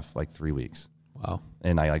 2.5, like 3 weeks. Wow.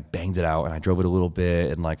 And I like banged it out, and I drove it a little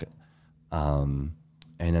bit, and like, and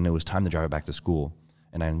then it was time to drive it back to school.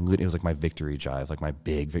 And it was like my victory drive, like my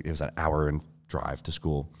big, it was an hour and drive to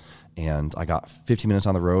school. And I got 15 minutes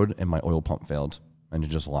on the road, and my oil pump failed, and it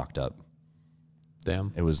just locked up.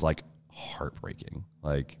 Damn. It was like heartbreaking,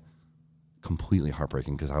 like completely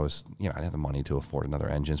heartbreaking, because I was, I didn't have the money to afford another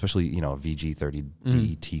engine, especially, a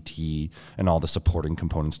VG30D TT and all the supporting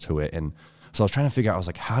components to it. And so I was trying to figure out, I was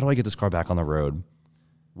like, how do I get this car back on the road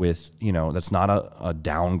with, that's not a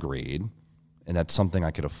downgrade, and that's something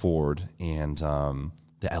I could afford. And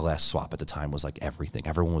the LS swap at the time was like everything.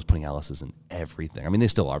 Everyone was putting LSs in everything. I mean, they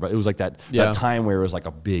still are, but it was like that time where it was like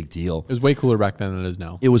a big deal. It was way cooler back then than it is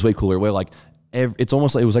now. It was way cooler. Where like it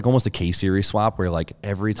was almost a K series swap, where like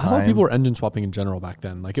every time. I thought people were engine swapping in general back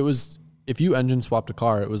then. Like, it was, if you engine swapped a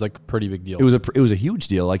car, it was like a pretty big deal. It was a huge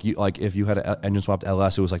deal. Like if you had an engine swapped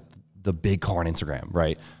LS, it was like the big car on Instagram,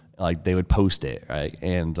 right? Like, they would post it, right?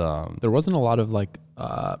 And there wasn't a lot of like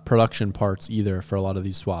production parts either for a lot of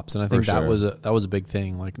these swaps, and I think that was a big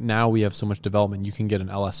thing. Like, now we have so much development, you can get an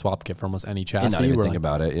LS swap kit for almost any chassis. And not even think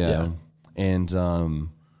about it, yeah. And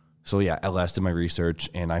so yeah, LS did my research,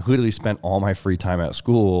 and I literally spent all my free time at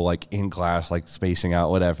school, like in class, like spacing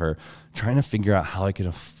out, whatever, trying to figure out how I could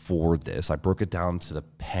afford this. I broke it down to the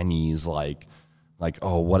pennies, like,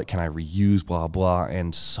 oh, what can I reuse, blah, blah.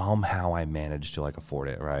 And somehow I managed to like afford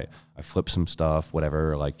it, right? I flipped some stuff,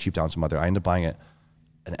 whatever, like cheaped down some other. I ended up buying an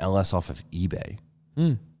LS off of eBay.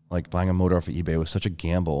 Like buying a motor off of eBay was such a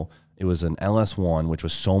gamble. It was an LS1, which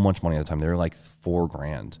was so much money at the time. They were like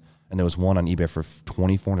 $4,000. And there was one on eBay for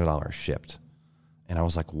 $2,400 shipped. And I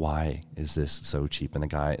was like, why is this so cheap? And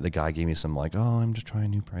the guy gave me some like, oh, I'm just trying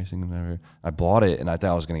new pricing and whatever. I bought it and I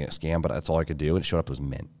thought I was going to get scammed, but that's all I could do. And it showed up as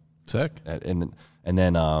mint. Sick. And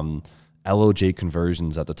then LOJ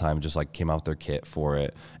Conversions at the time just like came out with their kit for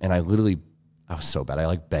it. And I was so bad. I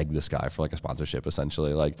like begged this guy for like a sponsorship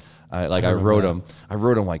essentially. I wrote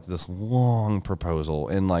him like this long proposal,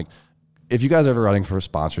 and like, if you guys are ever running for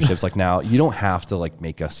sponsorships, like now, you don't have to like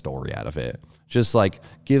make a story out of it. Just like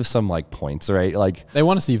give some like points, right? Like they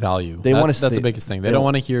want to see value. That's the biggest thing. They don't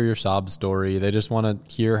want to hear your sob story. They just want to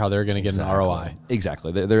hear how they're going to get an ROI.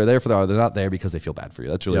 Exactly. They're there for the ROI. They're not there because they feel bad for you.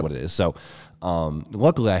 That's really what it is. So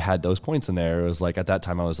luckily I had those points in there. It was like at that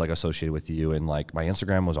time I was like associated with you, and like my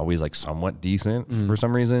Instagram was always like somewhat decent for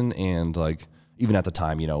some reason. And like even at the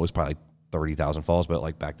time, you know, it was probably 30,000 follows, but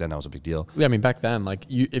like back then that was a big deal. Yeah, I mean back then, like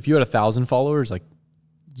if you had 1,000 followers, like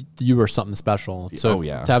you were something special. So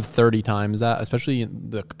to have 30 times that, especially in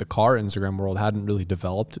the car Instagram world hadn't really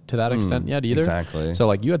developed to that extent yet either. Exactly. So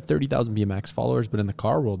like you had 30,000 BMX followers, but in the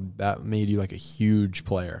car world that made you like a huge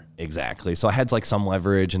player. Exactly. So I had like some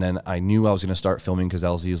leverage, and then I knew I was going to start filming because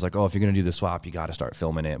LZ was like, oh, if you're going to do the swap, you got to start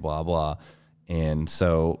filming it, blah, blah. And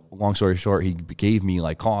so long story short, he gave me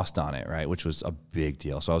like cost on it, right? Which was a big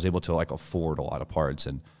deal. So I was able to like afford a lot of parts.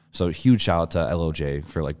 And so huge shout out to LOJ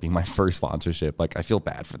for like being my first sponsorship. Like I feel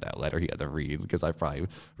bad for that letter he had to read because I probably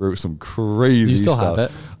wrote some crazy stuff. Do you still have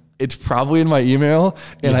it? It's probably in my email,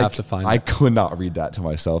 and have to find it. I could not read that to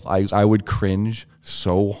myself. I would cringe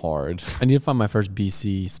so hard. I need to find my first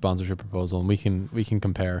BC sponsorship proposal, and we can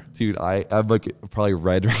compare. Dude, I'm like probably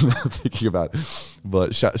red right now thinking about it.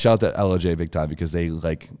 But shout out to LOJ big time, because they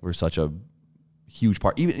like were such a huge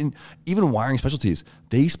part. Even Wiring Specialties,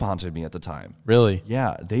 they sponsored me at the time. Really?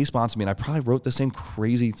 Yeah, they sponsored me, and I probably wrote the same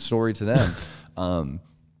crazy story to them.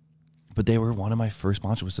 But they were one of my first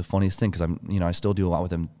sponsors, which is the funniest thing, because I still do a lot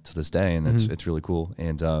with them to this day, and it's really cool.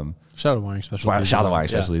 And shout out to Wiring Specialties. Shout out to Wiring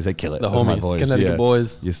Specialties, they kill it. The homies, Connecticut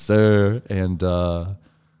boys. Yes, sir. And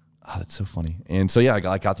that's so funny. And so yeah,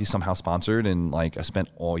 I got these somehow sponsored, and like I spent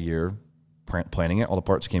all year planning it. All the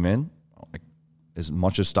parts came in, like as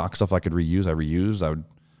much as stock stuff I could reuse, I reused. I would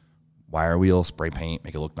wire wheel, spray paint,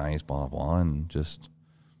 make it look nice, blah blah, and just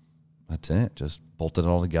that's it. Just bolted it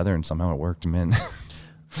all together, and somehow it worked. Man.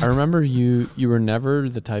 I remember you were never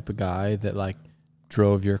the type of guy that like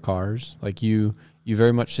drove your cars. Like you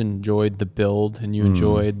very much enjoyed the build, and you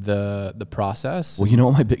enjoyed the process. Well, you know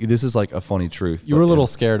what this is like a funny truth. You were a little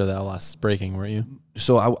scared of the LS braking, weren't you?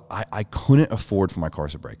 So I couldn't afford for my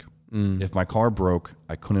cars to break. If my car broke,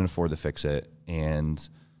 I couldn't afford to fix it, and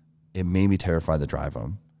it made me terrified to drive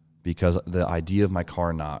them, because the idea of my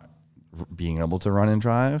car not being able to run and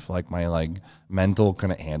drive, like my like mental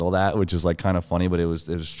couldn't handle that, which is like kind of funny, but it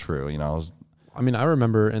was true, you know. I mean, I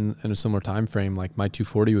remember in a similar time frame, like my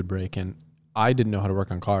 240 would break, and I didn't know how to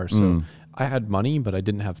work on cars, so I had money, but I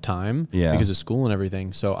didn't have time because of school and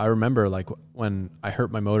everything. So I remember like when I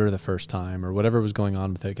hurt my motor the first time, or whatever was going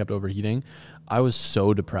on with it, kept overheating, I was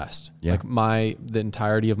so depressed. Yeah. Like the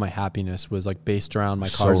entirety of my happiness was like based around my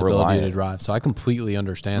car's ability to drive. So I completely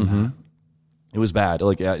understand that. It was bad.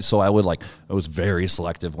 Like, so I was very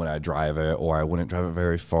selective when I drive it, or I wouldn't drive it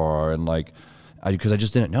very far. And like, because I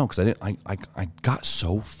just didn't know, because I got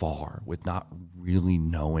so far with not really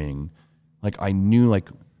knowing, like I knew like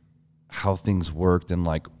how things worked and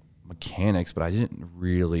like mechanics, but I didn't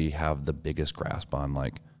really have the biggest grasp on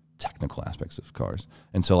like technical aspects of cars.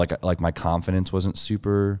 And so like my confidence wasn't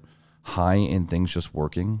super high in things just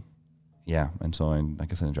working. Yeah, and so I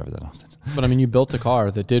guess I didn't drive it that often. But I mean, you built a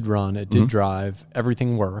car that did run, it did drive,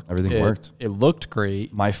 everything worked. Everything worked. It looked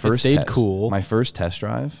great. It stayed cool. My first test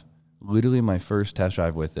drive, literally my first test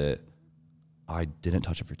drive with it, I didn't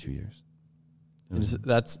touch it for 2 years.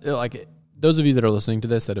 That's like, those of you that are listening to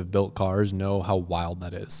this that have built cars know how wild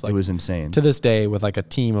that is. Like, it was insane. To this day, with like a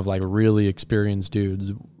team of like really experienced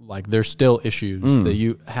dudes, like there's still issues that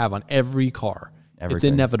you have on every car. Everything.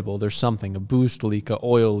 It's inevitable. There's something, a boost leak, a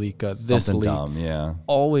oil leak, this something leak. Dumb, yeah.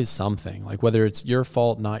 Always something. Like whether it's your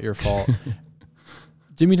fault, not your fault.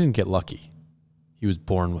 Jimmy didn't get lucky. He was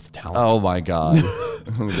born with talent. Oh my God.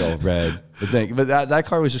 I'm gonna go red. But that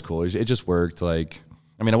car was just cool. It just worked. Like,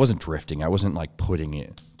 I mean, I wasn't drifting. I wasn't like putting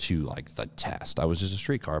it to like the test. I was just a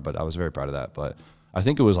street car, but I was very proud of that. But I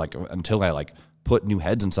think it was like until I like put new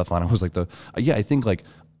heads and stuff on, I was like I think like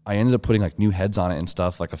I ended up putting like new heads on it and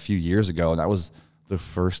stuff like a few years ago. And that was the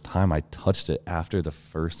first time I touched it after the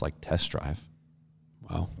first like test drive.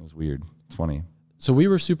 Wow. It was weird. It's funny. So we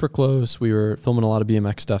were super close. We were filming a lot of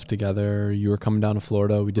BMX stuff together. You were coming down to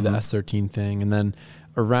Florida. We did the S13 thing. And then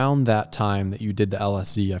around that time that you did the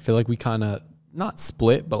LSZ, I feel like we kind of not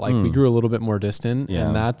split, but like we grew a little bit more distant. Yeah.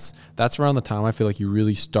 And that's around the time I feel like you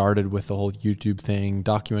really started with the whole YouTube thing,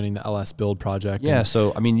 documenting the LS build project. Yeah. And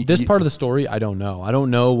So, I mean, this part of the story, I don't know. I don't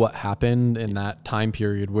know what happened in that time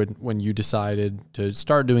period when you decided to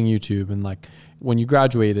start doing YouTube and like when you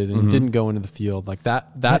graduated and didn't go into the field, like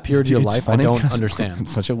that period of your life, I don't understand.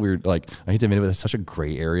 It's such a weird, like, I hate to admit it, but it's such a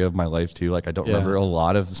gray area of my life too. Like, I don't remember a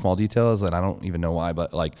lot of the small details and I don't even know why,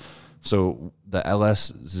 but like, so the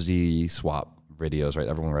LSZ swap videos, right?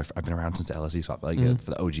 Everyone, I've been around since the LSZ swap, like for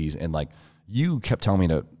the OGs, and like you kept telling me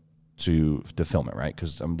to film it, right?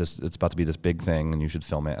 Because it's about to be this big thing, and you should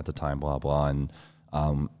film it at the time, blah blah. And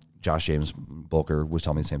Josh James Bulker was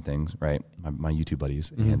telling me the same things, right? My YouTube buddies,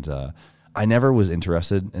 and I never was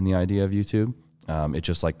interested in the idea of YouTube. It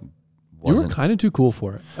just like you were kind of too cool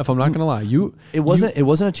for it. If I'm not gonna lie, it wasn't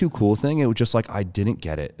a too cool thing. It was just like I didn't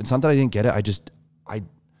get it. It's not that I didn't get it.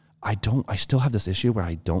 I still have this issue where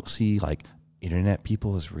I don't see like internet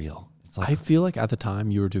people as real. It's like, I feel like at the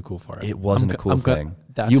time you were too cool for it. It wasn't a cool thing.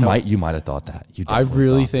 You might have thought that. I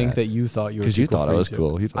really think that you thought you were too cool. Because you thought I was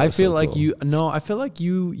cool. I feel like I feel like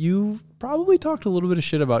you probably talked a little bit of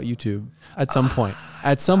shit about YouTube at some point.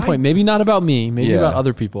 At some point, maybe not about me, maybe about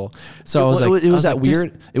other people. So I was like, it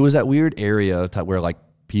was that weird area where like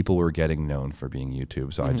people were getting known for being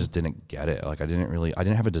YouTube. So I just didn't get it. Like I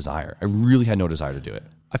didn't have a desire. I really had no desire to do it.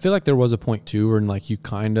 I feel like there was a point too where like you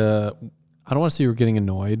kind of, I don't want to say you were getting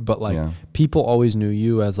annoyed, but like people always knew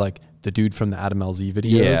you as like the dude from the Adam LZ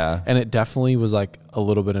videos. Yeah. And it definitely was like a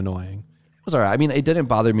little bit annoying. It was all right. I mean, it didn't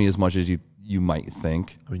bother me as much as you might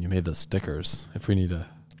think. I mean, you made those stickers. If we need to,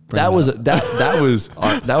 that was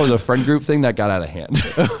a friend group thing that got out of hand.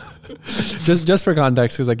 just for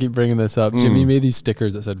context, because I keep bringing this up, Jimmy made these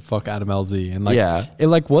stickers that said "fuck Adam LZ," and like it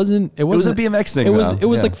was a BMX thing. It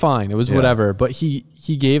was like fine. It was whatever. But he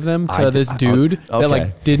gave them to this dude that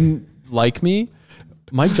like didn't like me.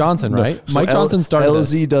 Mike Johnson, right? So Mike Johnson started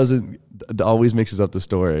LZ this. doesn't always mixes up the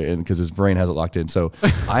story, and because his brain has it locked in. So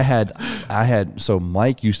so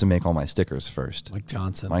Mike used to make all my stickers first. Mike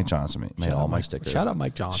Johnson made all my stickers. Shout out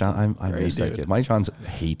Mike Johnson. I miss that kid. Mike Johnson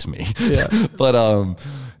hates me. Yeah. But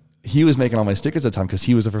he was making all my stickers at the time because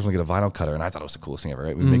he was the first one to get a vinyl cutter, and I thought it was the coolest thing ever,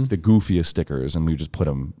 right? We make the goofiest stickers, and we just put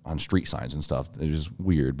them on street signs and stuff. It was just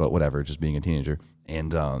weird, but whatever, just being a teenager.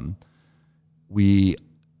 And we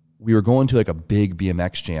were going to like a big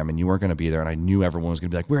BMX jam, and you weren't going to be there, and I knew everyone was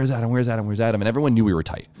going to be like, where's Adam? Where's Adam? Where's Adam? And everyone knew we were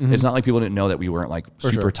tight. It's not like people didn't know that we weren't like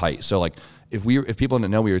super tight. So like if people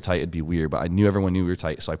didn't know we were tight, it'd be weird, but I knew everyone knew we were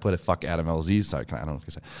tight. So I put a fuck Adam LZ, sorry, I don't know if I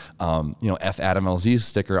can say, F Adam LZ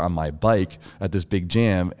sticker on my bike at this big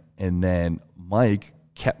jam. And then Mike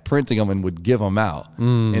kept printing them and would give them out.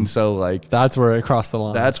 And so like, that's where it crossed the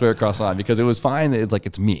line. Because it was fine. It's like,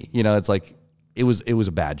 it's me, it's like, it was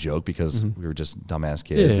a bad joke because we were just dumbass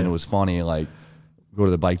kids and it was funny. Like go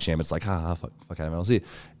to the bike jam. It's like, fuck Adam LZ.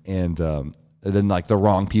 And then like the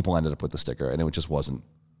wrong people ended up with the sticker and it just wasn't.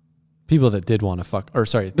 People that did want to fuck, or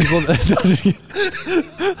sorry, people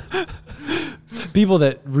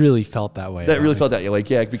that really felt that way. Felt that way. Like,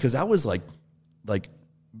 yeah, because that was like,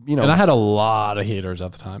 and I had a lot of haters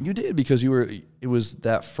at the time. You did because it was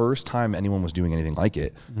that first time anyone was doing anything like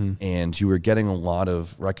it. And you were getting a lot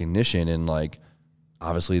of recognition and like,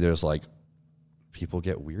 obviously there's like, people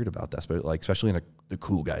get weird about that, but like, especially in the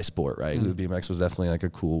cool guy sport, right? The BMX was definitely like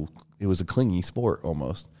it was a clingy sport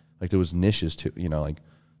almost. Like there was niches to it.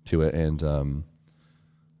 And I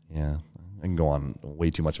can go on way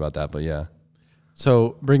too much about that, but yeah.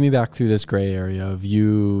 So bring me back through this gray area of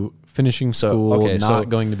you finishing school, not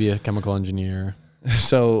going to be a chemical engineer.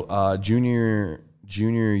 So junior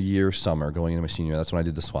year summer, going into my senior, that's when I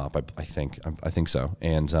did the swap. I think so.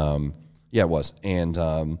 And it was. And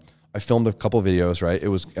I filmed a couple of videos. Right,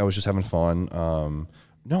 I was just having fun.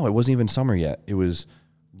 No, it wasn't even summer yet. It was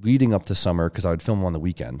leading up to summer because I would film on the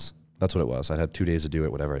weekends. That's what it was. I'd have 2 days to do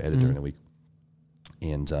it, whatever. I'd edit during the week.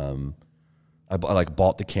 And I like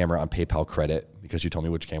bought the camera on PayPal credit because you told me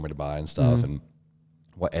which camera to buy and stuff and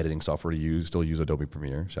what editing software to use. Still use Adobe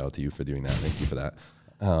Premiere. Shout out to you for doing that. Thank you for that.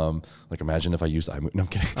 Like imagine if I used iMovie. No, I'm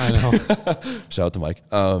kidding. I know. Shout out to Mike.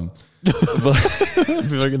 But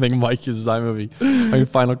people can think Mike uses iMovie. I mean,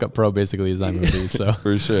 Final Cut Pro basically is iMovie. So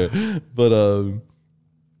for sure. But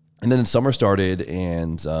And then summer started,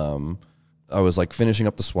 and I was like finishing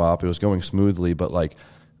up the swap. It was going smoothly, but like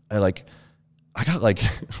I got like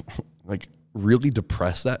like really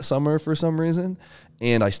depressed that summer for some reason,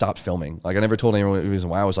 and I stopped filming. Like I never told anyone the reason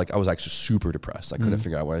why. I was actually super depressed. I couldn't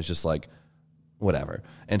figure out why. I was just like, whatever.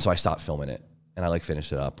 And so I stopped filming it, and I like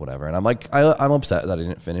finished it up, whatever. And I'm like, I'm upset that I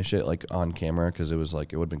didn't finish it like on camera, because it was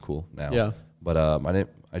like, it would have been cool now. Yeah. But I didn't.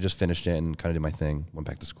 I just finished it and kind of did my thing. Went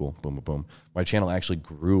back to school. Boom, boom, boom. My channel actually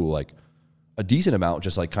grew like a decent amount,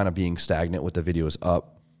 just like kind of being stagnant with the videos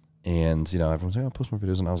up. And, you know, everyone's like, I'll post more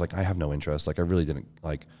videos. And I was like, I have no interest. Like, I really didn't,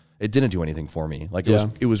 like, it didn't do anything for me. Like,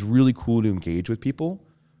 it was really cool to engage with people,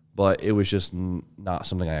 but it was just not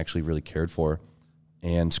something I actually really cared for.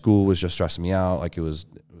 And school was just stressing me out. Like, it was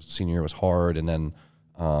senior year was hard. And then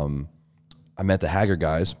I met the Haggard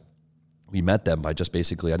guys. We met them by just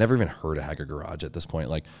basically, I never even heard of Haggard Garage at this point.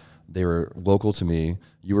 Like, they were local to me.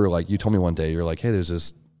 You told me one day, you're like, hey,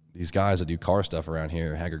 there's these guys that do car stuff around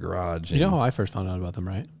here, Haggard Garage. You know how I first found out about them,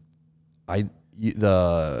 right?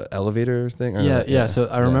 The elevator thing? Yeah. So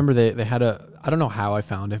I remember they had I don't know how I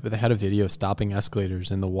found it, but they had a video stopping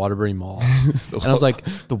escalators in the Waterbury Mall. And I was like,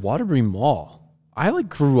 the Waterbury Mall? I like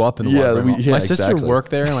grew up in the Waterbury Mall. My sister worked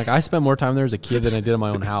there, and like I spent more time there as a kid than I did in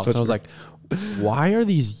my own house. And I was like, why are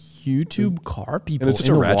these YouTube car people in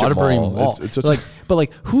the Waterbury Mall? But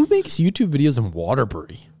who makes YouTube videos in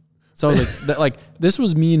Waterbury? So like this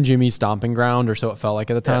was me and Jimmy's stomping ground, or so it felt like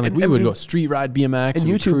at the time. Like we would go street ride BMX. And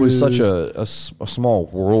YouTube was such a small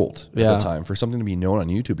world at the time. For something to be known on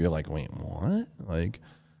YouTube, you're like, wait, what? Like,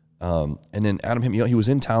 and then Adam hit me. He was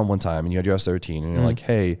in town one time, and you had your S13, and you're like,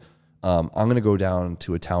 hey, I'm gonna go down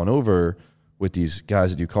to a town over with these guys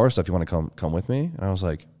that do car stuff. You want to come with me? And I was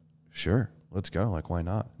like, sure, let's go. Like, why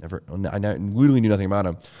not? I literally knew nothing about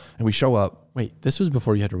him, and we show up. Wait, this was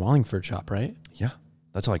before you had your Wallingford shop, right? Yeah.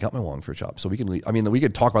 That's how I got my Wallingford shop. So we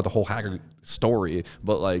could talk about the whole Haggard story,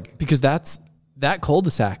 but like, because that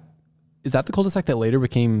cul-de-sac, is that the cul-de-sac that later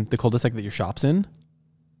became the cul-de-sac that your shop's in?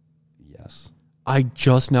 Yes. I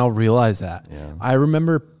just now realized that. Yeah. I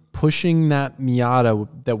remember pushing that Miata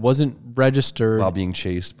that wasn't registered while being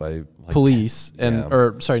chased by police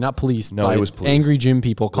not police. No, it was police. Angry gym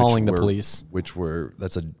people calling the police.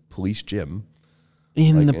 That's a police gym.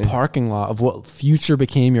 In the parking lot of what future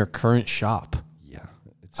became your current shop.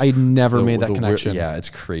 I never made that connection. Yeah, it's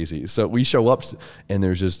crazy. So we show up, and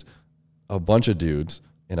there's just a bunch of dudes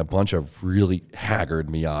and a bunch of really haggard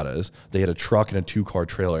Miatas. They had a truck and a 2-car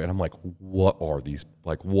trailer, and I'm like, what are these?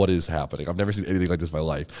 Like, what is happening? I've never seen anything like this in my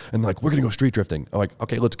life. And like, we're gonna go street drifting. I'm like,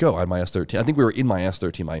 okay, let's go. I had my S13. I think we were in my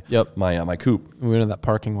S13, my coupe. We went in that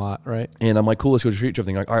parking lot, right? And I'm like, cool, let's go street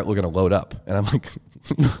drifting. Like, all right, we're gonna load up. And I'm like,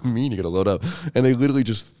 what do you mean you're gonna load up? And they literally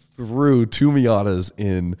just threw 2 Miatas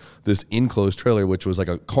in this enclosed trailer, which was like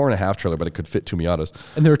a 1.5-car trailer, but it could fit 2 Miatas.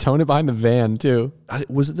 And they were towing it behind the van too.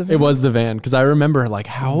 Was it the van? It was the van, because I remember like,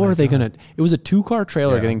 how are they gonna? It was a 2-car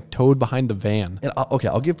trailer getting towed behind the van. And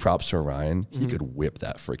I'll give props to Ryan. He could whip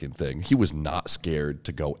that freaking thing. He was not scared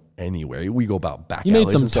to go anywhere. We go about back. You made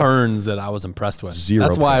some turns that I was impressed with.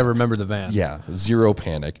 That's why I remember the van. Yeah, zero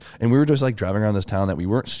panic. And we were just like driving around this town that we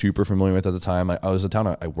weren't super familiar with at the time. I was a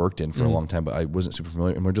town I worked in for a long time, but I wasn't super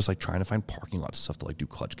familiar. And we're just like trying to find parking lots and stuff to like do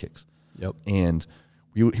clutch kicks. Yep. And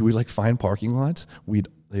we would like find parking lots.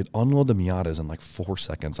 They'd unload the Miatas in like 4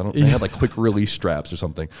 seconds. They had like quick release straps or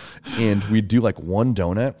something. And we'd do like one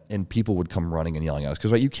donut, and people would come running and yelling at us.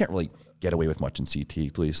 Because you can't really get away with much in CT,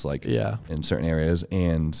 at least like in certain areas.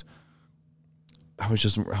 And I was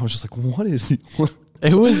just like, what is it?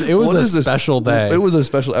 It was a special day. It was a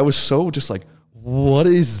special. I was so just like, what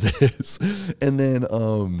is this? And then,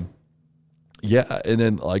 and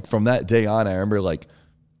then like from that day on, I remember like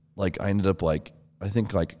I ended up like, I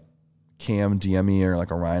think like Cam DM'd me, or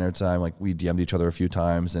like Orion at the time, like we DM'd each other a few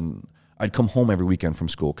times, and I'd come home every weekend from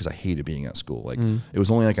school because I hated being at school. Like it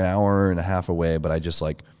was only like an hour and a half away, but I just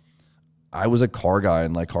like, I was a car guy,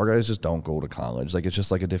 and like car guys just don't go to college. Like it's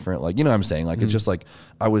just like a different, like, you know what I'm saying? Like it's just like,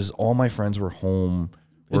 all my friends were home.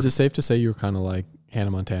 Is it safe to say you were kind of like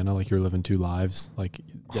Hannah Montana, like you were living 2 lives? Like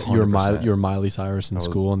you were Miley Cyrus in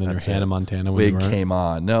school, and then you're Hannah Montana when you came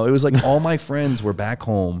on. No, it was like all my friends were back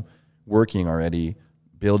home working already,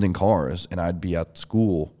 building cars, and I'd be at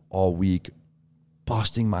school all week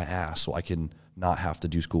busting my ass so I can not have to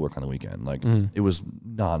do schoolwork on the weekend. Like it was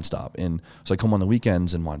nonstop. And so I come on the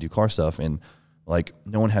weekends and want to do car stuff, and like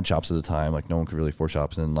no one had shops at the time. Like no one could really afford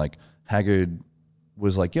shops. And like Haggard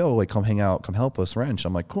was like, yo, like come hang out, come help us wrench.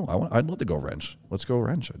 I'm like, cool. I'd love to go wrench. Let's go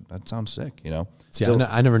wrench. That sounds sick, you know? See,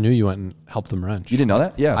 I never knew you went and helped them wrench. You didn't know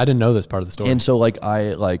that? Yeah. I didn't know this part of the story. And so like,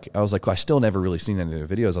 I was like, I still never really seen any of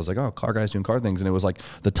their videos. I was like, oh, car guys doing car things. And it was like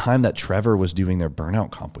the time that Trevor was doing their burnout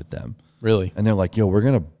comp with them. Really? And they're like, yo, we're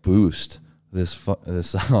going to boost this, what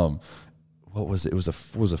was it? It was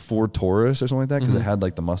a Ford Taurus or something like that. Cause it had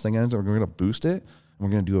like the Mustang engine. We're going to boost it and we're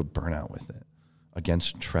going to do a burnout with it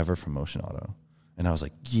against Trevor from Motion Auto. And I was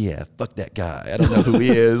like, yeah, fuck that guy. I don't know who he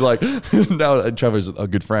is. Like now Trevor's a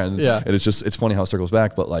good friend. Yeah. And it's funny how it circles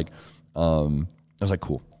back. But like, I was like,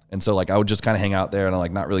 cool. And so like, I would just kind of hang out there and I'm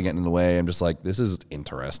like, not really getting in the way. I'm just like, this is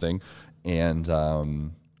interesting. And,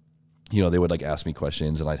 you know, they would like ask me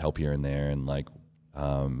questions and I'd help here and there. And like,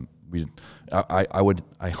 I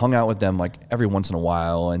hung out with them like every once in a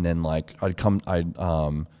while. And then like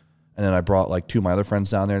and then I brought like two of my other friends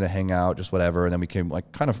down there to hang out, just whatever. And then we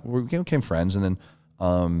became friends. And then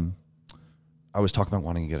I was talking about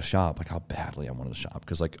wanting to get a shop, like how badly I wanted a shop.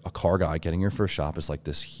 Because like a car guy getting your first shop is like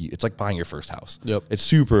it's like buying your first house. Yep. It's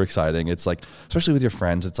super exciting. It's like, especially with your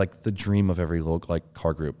friends, it's like the dream of every little like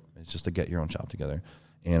car group. It's just to get your own shop together.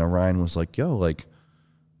 And Orion was like, yo, like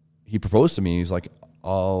he proposed to me. He's like,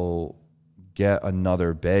 I'll get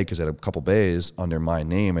another bay because I had a couple bays under my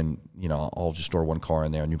name, and you know I'll just store one car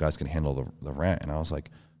in there, and you guys can handle the rent. And I was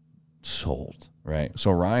like, sold, right?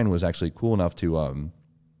 So Ryan was actually cool enough to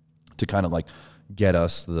kind of like get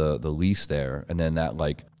us the lease there, and then that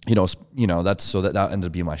like you know that ended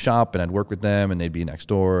up being my shop, and I'd work with them, and they'd be next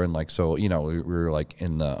door, and like so you know we were like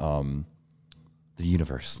in the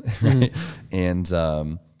universe, right?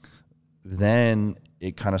 And then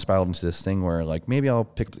it kind of spiraled into this thing where like maybe I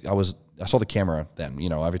saw the camera then, you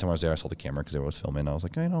know, every time I was there, I saw the camera because they was filming. I was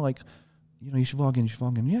like, you know, like, you know, you should vlog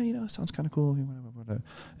in. Yeah, you know, it sounds kind of cool. Whatever.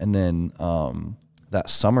 And then that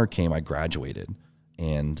summer came, I graduated,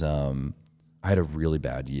 and I had a really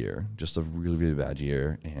bad year, just a really, really bad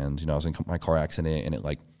year. And, you know, I was in my car accident, and it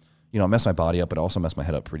like, you know, messed my body up, but also messed my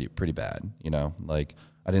head up pretty bad, you know? Like,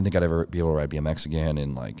 I didn't think I'd ever be able to ride BMX again.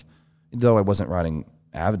 And like, though I wasn't riding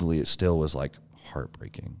avidly, it still was like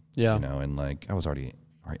heartbreaking. Yeah. You know, and like, I was already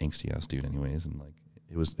our angsty ass dude anyways, and like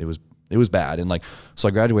it was bad. And like so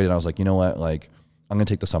I graduated and I was like, you know what, like I'm gonna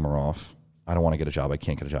take the summer off. I don't want to get a job. I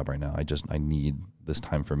can't get a job right now. I need this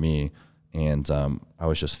time for me. And I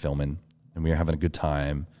was just filming and we were having a good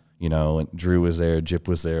time, you know, and Drew was there, Jip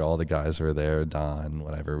was there, all the guys were there, Don,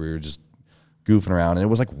 whatever. We were just goofing around, and it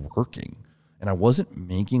was like working. And I wasn't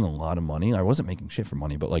making a lot of money. I wasn't making shit for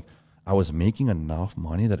money, but like I was making enough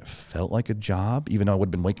money that it felt like a job, even though I would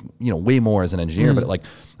have been making, you know, way more as an engineer. But like,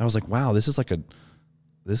 I was like, wow,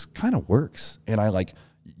 this kind of works. And I like,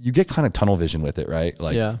 you get kind of tunnel vision with it, right?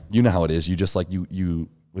 Like, yeah. You know how it is. You just like, you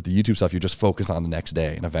with the YouTube stuff, you just focus on the next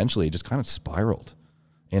day. And eventually it just kind of spiraled.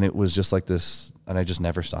 And it was just like this, and I just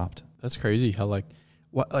never stopped. That's crazy how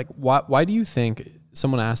why do you think,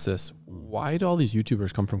 someone asked this, why do all these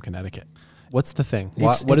YouTubers come from Connecticut? What's the thing?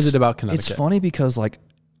 What is it about Connecticut? It's funny because like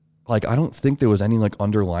I don't think there was any like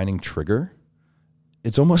underlining trigger.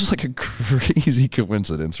 It's almost like a crazy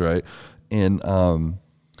coincidence, right? And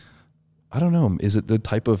I don't know. Is it the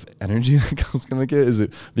type of energy that goes Connecticut? Is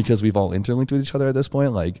it because we've all interlinked with each other at this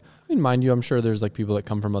point? Like, I mean, mind you, I'm sure there's like people that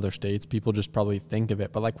come from other states. People just probably think of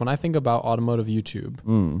it. But like when I think about automotive YouTube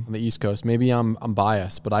on the East Coast, maybe I'm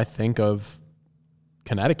biased, but I think of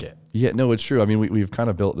Connecticut. Yeah, no, it's true. I mean, we've kind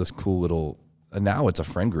of built this cool little, and now it's a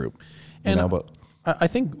friend group. You know, but I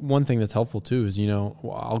think one thing that's helpful too is, you know,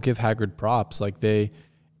 I'll give Haggard props. Like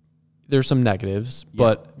there's some negatives,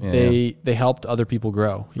 but they helped other people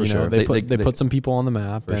grow. For sure. They put some people on the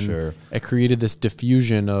map, and sure. It created this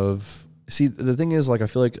diffusion of. See, the thing is, like, I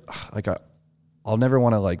feel like I'll never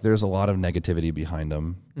want to like. There's a lot of negativity behind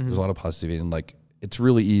them. Mm-hmm. There's a lot of positivity, and like it's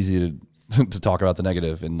really easy to talk about the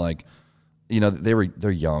negative. And like, you know,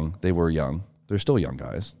 they're young. They were young. They're still young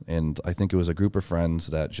guys, and I think it was a group of friends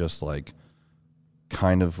that just like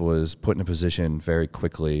kind of was put in a position very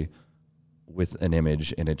quickly with an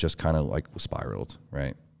image, and it just kind of like spiraled,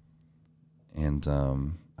 right? And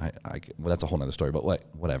well, that's a whole nother story, but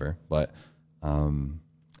whatever. But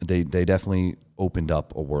they definitely opened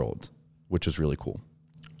up a world, which is really cool.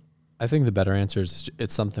 I think the better answer is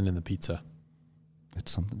it's something in the pizza.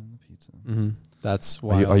 It's something in the pizza. Mm-hmm. That's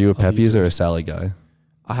why. Are you a Pepe's or a Sally guy?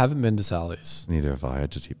 I haven't been to Sally's. Neither have I. I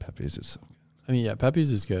just eat Pepe's. It's so good. I mean, yeah,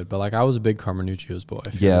 Pepe's is good, but like I was a big Carmenuccio's boy.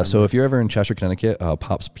 Yeah, so if you're ever in Cheshire, Connecticut,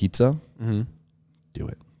 Pop's Pizza, mm-hmm. do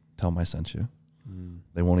it. Tell them I sent you.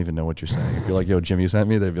 They won't even know what you're saying. If you're like, yo, Jimmy sent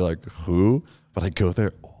me, they'd be like, who? But I go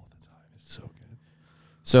there all the time. It's so good.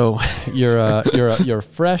 So you're a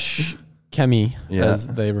fresh Chemi, Yeah. as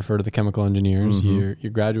they refer to the chemical engineers. You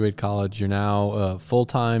graduated college. You're now a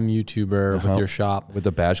full-time YouTuber with your shop. with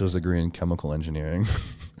a bachelor's degree in chemical engineering.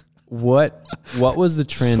 What was the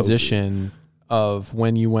transition of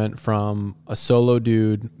when you went from a solo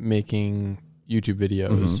dude making YouTube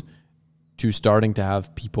videos to starting to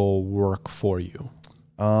have people work for you?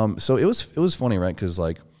 So it was funny, right? Because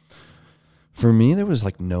like for me, there was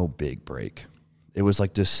like no big break. It was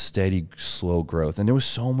like this steady, slow growth, and there was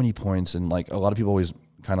so many points. And like a lot of people always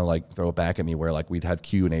kind of like throw it back at me, where like we'd have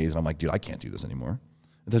Q&As, and I'm like, dude, I can't do this anymore.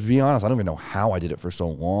 And to be honest, I don't even know how I did it for so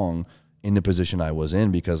long in the position I was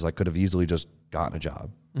in, because I could have easily just gotten a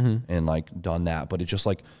job and like done that. But it just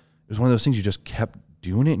like, it was one of those things, you just kept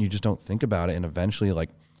doing it and you just don't think about it. And eventually, like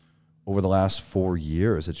over the last 4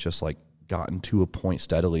 years, it's just like gotten to a point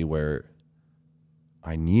steadily where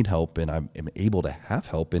I need help and I'm able to have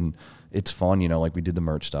help. And it's fun, you know, like we did the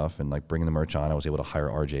merch stuff and like bringing the merch on, I was able to hire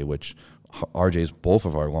RJ, which RJ is both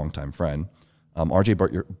of our longtime friend.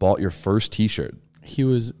 RJ bought your first t-shirt. He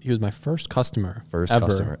was my first customer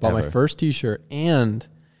ever. Bought my first t-shirt, and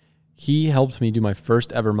he helped me do my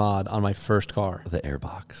first ever mod on my first car. The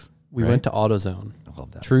Airbox. We went to AutoZone. I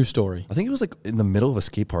love that. True story. I think it was like in the middle of a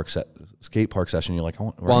skate park session. You're like,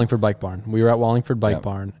 Wallingford Bike Barn. We were at Wallingford Bike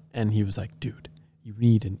Barn, and he was like, dude, you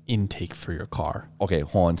need an intake for your car. Okay,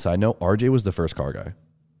 hold on. Side note, RJ was the first car guy.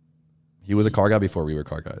 He was a car guy before we were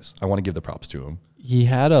car guys. I want to give the props to him. He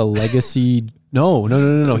had a legacy. No.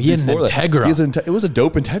 He had an Integra. It was a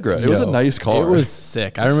dope Integra. It was a nice car. It was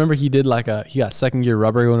sick. I remember he did he got second gear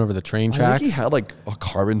rubber going over the train tracks. I think he had like a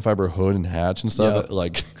carbon fiber hood and hatch and stuff. Yep.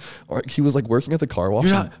 Like, he was like working at the car wash.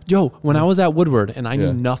 When I was at Woodward and I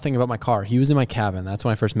knew nothing about my car, he was in my cabin. That's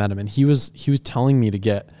when I first met him, and he was telling me to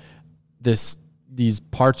get these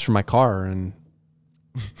parts for my car, and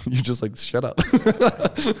you're just like, shut up.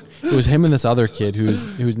 it was him and this other kid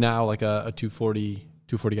who's now like a 240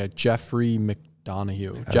 guy, Jeffrey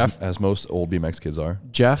McDonough. As most old BMX kids are.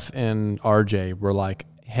 Jeff and RJ were like,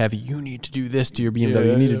 Heavy, you need to do this to your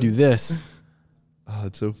BMW. You need to do this. Oh,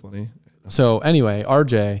 that's so funny. So anyway,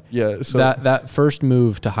 RJ, so that first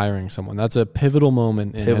move to hiring someone, that's a pivotal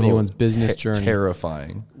moment in anyone's business journey.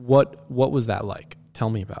 Terrifying. What was that like? Tell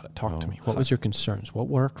me about it. Talk to me. What was your concerns? What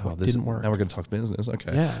worked? What didn't work? Now we're going to talk business.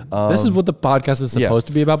 Okay. Yeah. This is what the podcast is supposed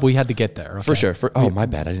to be about, but we had to get there. Okay. For sure. My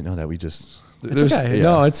bad. I didn't know that. It's okay. Yeah.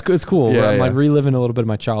 No, it's cool. I'm like reliving a little bit of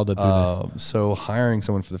my childhood through this. So hiring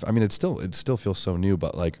someone it still feels so new,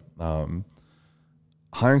 but like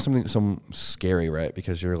hiring some scary, right?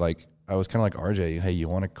 Because you're like, I was kind of like, RJ, hey, you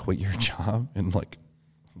want to quit your job and like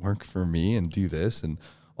work for me and do this and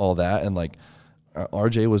all that? And like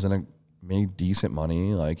RJ was made decent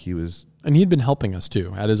money. Like and he'd been helping us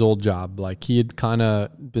too at his old job. Like he had kind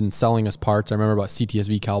of been selling us parts. I remember about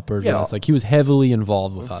CTSV calipers. Yeah. Like he was heavily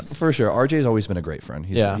involved with us. For sure. RJ's always been a great friend.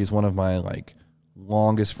 He's one of my like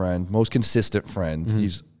longest friends, most consistent friend.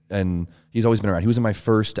 Mm-hmm. He's always been around. He was in my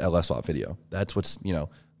first LS Swap video. That's what's,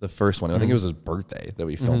 the first one. I think it was his birthday that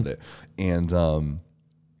we filmed it. And,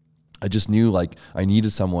 I just knew like I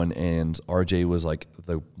needed someone, and RJ was like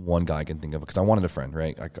the one guy I can think of because I wanted a friend,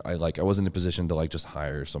 right? I wasn't in a position to like just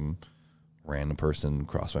hire some random person,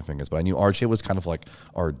 cross my fingers, but I knew RJ was kind of like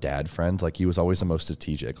our dad friend. Like he was always the most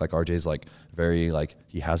strategic. Like RJ's like very like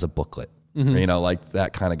he has a booklet, like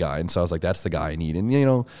that kind of guy. And so I was like, that's the guy I need.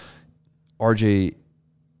 And RJ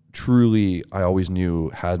truly, I always knew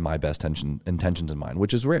had my best intentions in mind,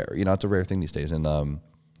 which is rare. It's a rare thing these days. And so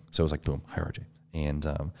I was like, boom, hire RJ. And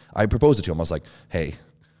I proposed it to him. I was like, hey,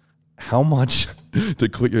 how much to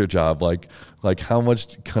quit your job? Like how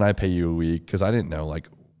much can I pay you a week? Because I didn't know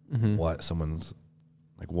what someone's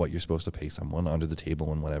like what you're supposed to pay someone under the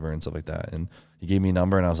table and whatever and stuff like that. And he gave me a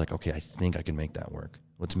number, and I was like, okay, I think I can make that work.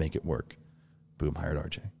 Let's make it work. Boom, hired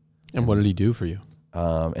RJ. And what did he do for you?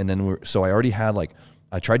 And then so I already had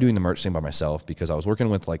I tried doing the merch thing by myself because I was working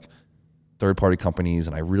with like third-party companies,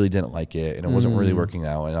 and I really didn't like it, and it wasn't really working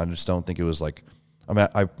out. And I just don't think it was like.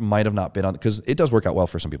 I might have not been on, because it does work out well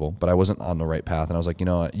for some people, but I wasn't on the right path. And I was like,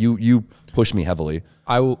 you pushed me heavily.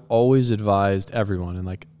 I always advised everyone, and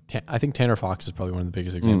like I think Tanner Fox is probably one of the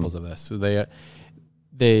biggest examples of this. So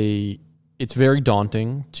it's very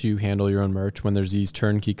daunting to handle your own merch when there's these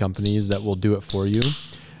turnkey companies that will do it for you.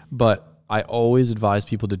 But I always advise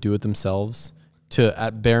people to do it themselves, to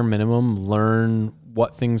at bare minimum learn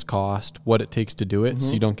what things cost, what it takes to do it,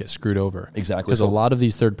 so you don't get screwed over. Exactly. Because a lot of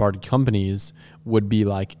these third-party companies would be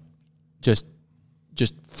like just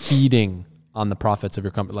feeding on the profits of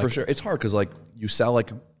your company. For sure. It's hard because like you sell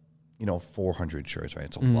 400 shirts, right?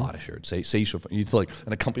 It's a lot of shirts. Say you like,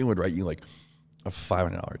 and a company would write you like a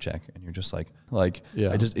 $500 check, and you're just like,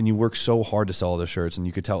 Yeah. and you work so hard to sell all the shirts, and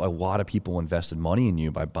you could tell a lot of people invested money in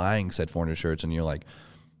you by buying said 400 shirts, and you're like,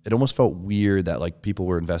 it almost felt weird that like people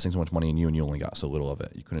were investing so much money in you and you only got so little of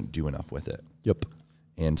it. You couldn't do enough with it. Yep.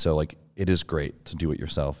 And so like, it is great to do it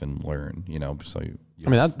yourself and learn, so I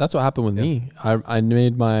mean, that's what happened with me. I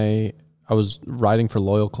was writing for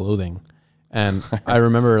Loyal Clothing, and I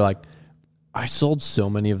remember like I sold so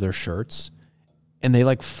many of their shirts, and they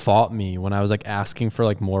like fought me when I was like asking for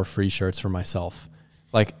like more free shirts for myself.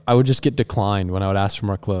 Like I would just get declined when I would ask for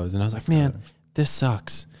more clothes, and I was like, man, this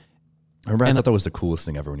sucks. I remember I thought that was the coolest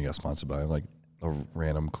thing ever when you got sponsored by like a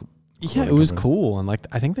random. Yeah, it was cool, and like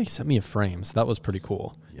I think they sent me a frame, so that was pretty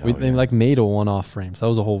cool. Yeah, They like made a one-off frame, so that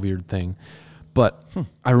was a whole weird thing. But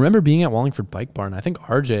I remember being at Wallingford Bike Barn. I think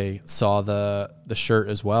RJ saw the shirt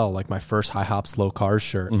as well, like my first High Hops Low Cars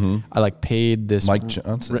shirt. I like paid this. Mike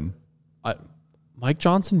Johnson. Mike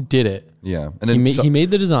Johnson did it. Yeah, And then he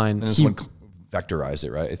made the design. And someone vectorized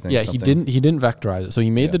it, right? I think. Yeah, he didn't vectorize it. So he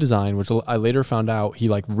made the design, which I later found out he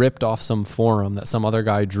like ripped off some forum that some other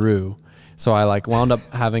guy drew. So I like wound up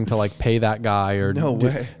having to like pay that guy or no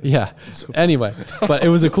way. Yeah. Anyway, but it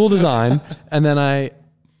was a cool design, and then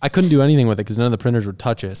I couldn't do anything with it because none of the printers would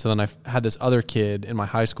touch it. So then I had this other kid in my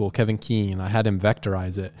high school, Kevin Keene. I had him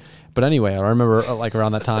vectorize it. But anyway, I remember like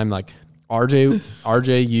around that time, like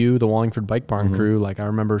RJU, the Wallingford Bike Barn crew, like I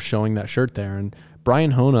remember showing that shirt there. And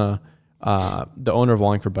Brian Hona, the owner of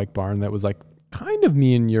Wallingford Bike Barn, that was like kind of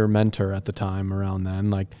me and your mentor at the time around then.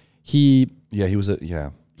 Like he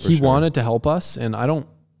wanted to help us, and I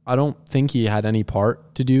don't think he had any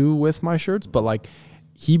part to do with my shirts, but like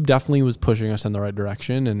he definitely was pushing us in the right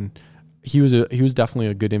direction, and he was definitely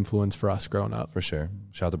a good influence for us growing up. For sure.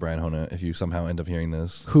 Shout out to Brian Hona if you somehow end up hearing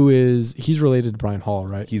this. He's related to Brian Hall,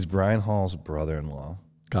 right? He's Brian Hall's brother-in-law.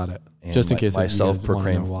 Got it. And just in case my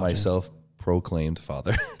self-proclaimed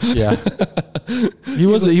father. Yeah. He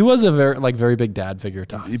was a very big dad figure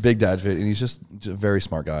to us. Big dad figure, and he's just a very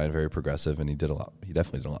smart guy and very progressive, and he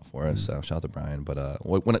definitely did a lot for us. So shout out to Brian. But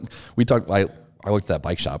we talked, I worked at that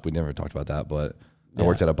bike shop. We never talked about that, but I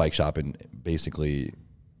worked at a bike shop basically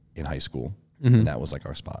in high school, and that was like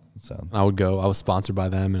our spot. So I was sponsored by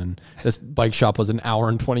them, and this bike shop was an hour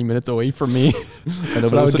and 20 minutes away from me. I know,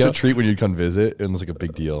 but it was such a treat when you'd come visit, and it was like a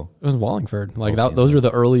big deal. It was Wallingford. Like those were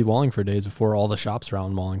the early Wallingford days before all the shops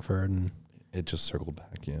around Wallingford, and it just circled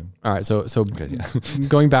back. Yeah. All right. So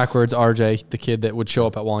going backwards, RJ, the kid that would show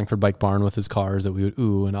up at Wallingford Bike Barn with his cars that we would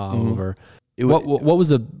ooh and ah over. What was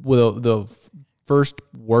the first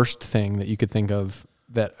worst thing that you could think of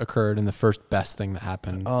that occurred, and the first best thing that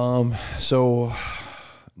happened? So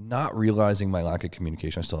not realizing my lack of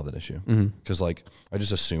communication, I still have that issue because like I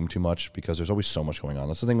just assume too much because there's always so much going on.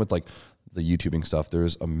 That's the thing with like the YouTubing stuff.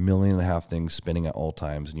 There's 1.5 million things spinning at all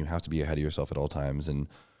times, and you have to be ahead of yourself at all times, and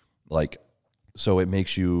like so it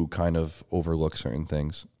makes you kind of overlook certain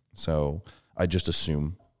things. So I just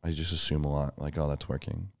assume a lot, like, oh, that's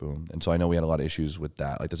working, boom. And so I know we had a lot of issues with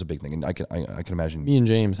that. Like, that's a big thing. And I can imagine. Me and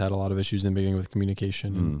James had a lot of issues in the beginning with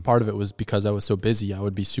communication. And part of it was because I was so busy, I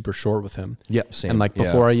would be super short with him. Yeah, same. And like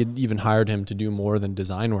before I had even hired him to do more than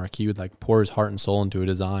design work, he would like pour his heart and soul into a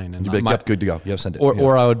design. And you'd be like, yep, good to go. Yeah, send it.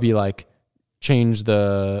 Or I would be like, change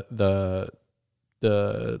the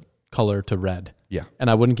color to red. Yeah. And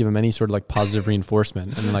I wouldn't give him any sort of like positive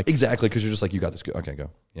reinforcement. And then like exactly, because you're just like, you got this. Okay, go.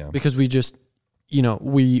 Yeah. Because we just,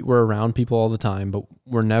 we were around people all the time, but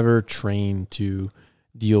we're never trained to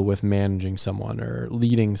deal with managing someone or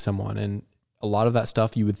leading someone. And a lot of that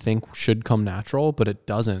stuff you would think should come natural, but it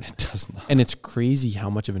doesn't. It does not. And it's crazy how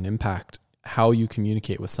much of an impact how you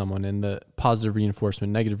communicate with someone and the positive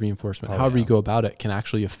reinforcement, negative reinforcement, however you go about it can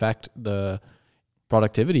actually affect the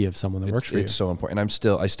productivity of someone that works for you. It's so important. And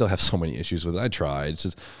I still have so many issues with it. I try. It's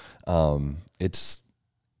just,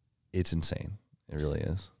 it's insane. It really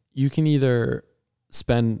is. You can either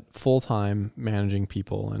spend full time managing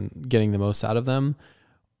people and getting the most out of them,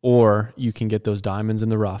 or you can get those diamonds in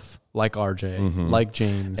the rough, like RJ, like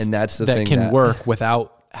James, and that's the that thing can work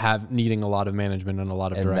without needing a lot of management and a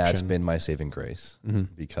lot of direction. And that's been my saving grace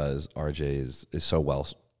because RJ is so well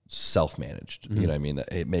self-managed. You know what I mean?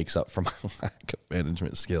 That it makes up for my lack of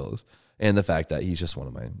management skills and the fact that he's just one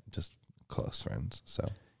of my just close friends. So.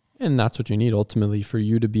 And that's what you need ultimately for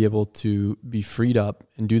you to be able to be freed up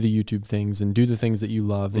and do the YouTube things and do the things that you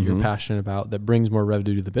love, that you're passionate about, that brings more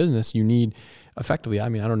revenue to the business. You need effectively, I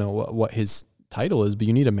mean, I don't know what his title is, but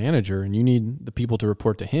you need a manager and you need the people to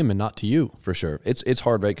report to him and not to you. For sure. It's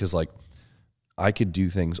hard, right? Because like I could do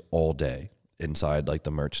things all day inside like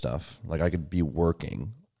the merch stuff. Like I could be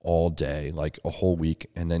working all day, like a whole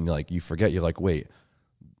week. And then like you forget, you're like, wait,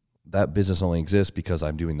 that business only exists because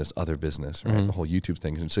I'm doing this other business, right? The whole YouTube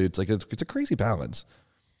thing. And so it's like, it's a crazy balance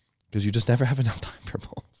because you just never have enough time for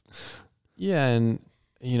both. Yeah. And,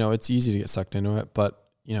 it's easy to get sucked into it, but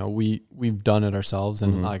we've done it ourselves,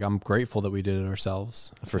 and like, I'm grateful that we did it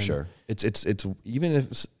ourselves. For sure. It's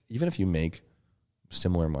even if you make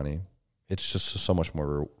similar money, it's just so much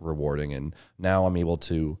more rewarding. And now I'm able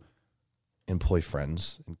to employ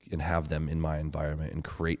friends and have them in my environment and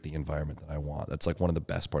create the environment that I want. That's like one of the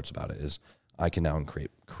best parts about it is I can now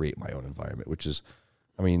create my own environment, which is,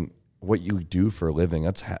 I mean, what you do for a living,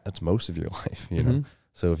 that's most of your life, you know?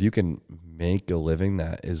 So if you can make a living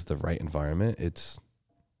that is the right environment, it's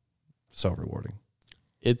so rewarding.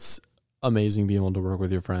 It's amazing being able to work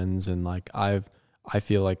with your friends. And like, I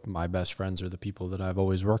feel like my best friends are the people that I've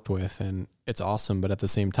always worked with, and it's awesome. But at the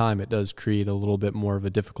same time, it does create a little bit more of a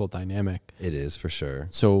difficult dynamic. It is, for sure.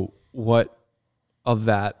 So what of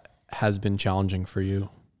that has been challenging for you?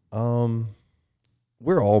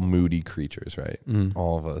 We're all moody creatures, right?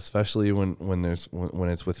 All of us, especially when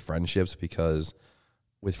it's with friendships, because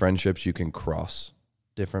with friendships, you can cross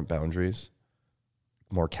different boundaries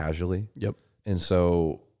more casually. Yep. And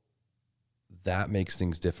so that makes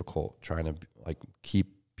things difficult. Trying to like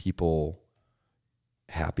keep people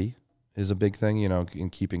happy is a big thing,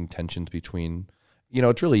 and keeping tensions between,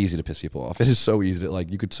 it's really easy to piss people off. It is so easy to,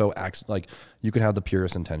 like, you could you could have the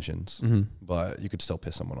purest intentions, but you could still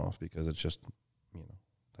piss someone off because it's just,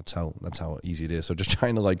 that's how easy it is. So just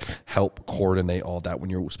trying to like help coordinate all that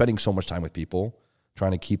when you're spending so much time with people,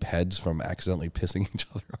 trying to keep heads from accidentally pissing each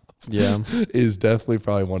other off, is definitely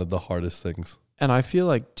probably one of the hardest things. And I feel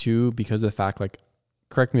like too, because of the fact, like,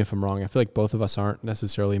 correct me if I'm wrong, I feel like both of us aren't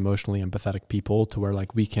necessarily emotionally empathetic people to where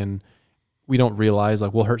like we don't realize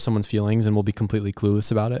like we'll hurt someone's feelings and we'll be completely clueless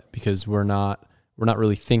about it because we're not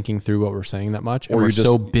really thinking through what we're saying that much. And we're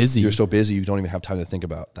so busy. You're so busy, you don't even have time to think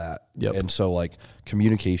about that. Yep. And so like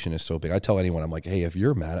communication is so big. I tell anyone, I'm like, hey, if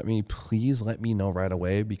you're mad at me, please let me know right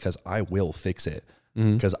away because I will fix it.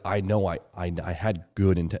 Because I know I had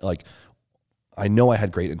good intent. Like I know I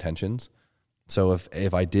had great intentions. So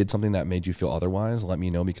if I did something that made you feel otherwise, let me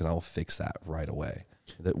know because I will fix that right away,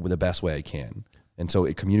 the best way I can. And so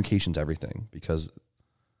communication's everything because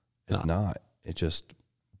if not, it just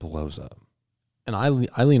blows up. And I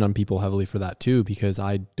lean on people heavily for that too because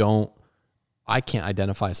I can't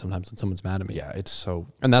identify sometimes when someone's mad at me. Yeah, it's so.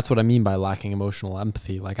 And that's what I mean by lacking emotional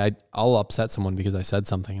empathy. Like I'll upset someone because I said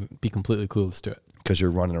something and be completely clueless to it. Because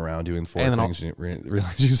you're running around doing four things and you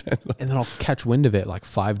realize you said them. And then I'll catch wind of it like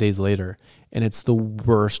 5 days later. And it's the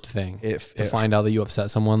worst thing to find out that you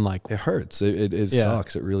upset someone. Like it hurts. It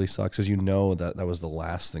sucks. It really sucks because you know that was the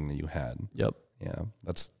last thing that you had. Yep. Yeah,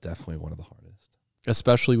 that's definitely one of the hardest.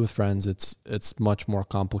 Especially with friends, it's much more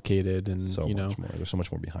complicated and so much more. There's so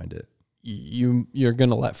much more behind it. You're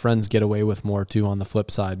going to let friends get away with more too on the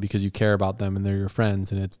flip side because you care about them and they're your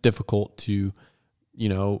friends, and it's difficult to,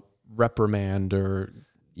 reprimand or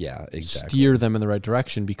steer them in the right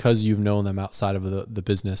direction because you've known them outside of the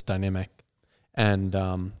business dynamic. And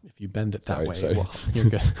if you bend it that way, well, you're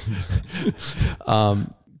good.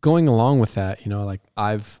 Going along with that, like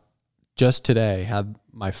I've just today had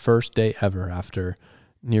my first day ever after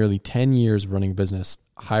nearly 10 years of running a business,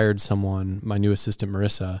 hired someone, my new assistant,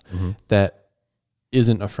 Marissa, that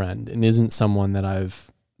isn't a friend and isn't someone that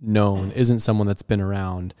I've known, isn't someone that's been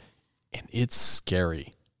around. And it's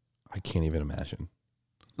scary. I can't even imagine.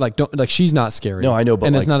 She's not scary. No, I know,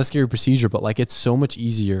 but it's not a scary procedure, but like, it's so much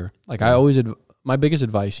easier. Like I always, my biggest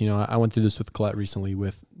advice, I went through this with Colette recently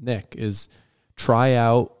with Nick, is try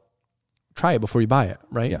it before you buy it,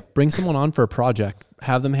 right? Yeah. Bring someone on for a project,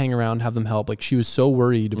 have them hang around, have them help. Like she was so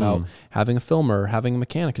worried about having a filmer, having a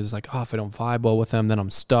mechanic. Cause it's like, if I don't vibe well with them, then I'm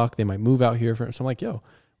stuck. They might move out here. So I'm like,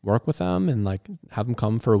 work with them and like have them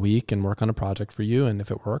come for a week and work on a project for you. And if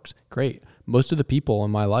it works, great. Most of the people in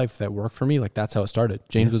my life that work for me, like that's how it started.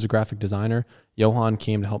 James was a graphic designer. Johan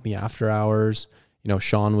came to help me after hours.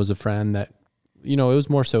 Sean was a friend that, it was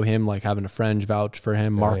more so him, like having a friend vouch for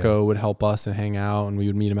him. Marco would help us and hang out and we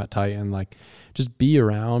would meet him at Titan. Like just be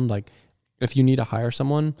around. Like if you need to hire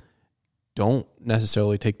someone, don't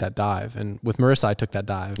necessarily take that dive. And with Marissa, I took that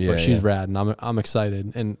dive, but she's rad and I'm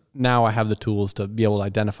excited. And now I have the tools to be able to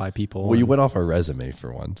identify people. Well, you went off a resume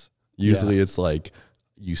for once. Usually it's like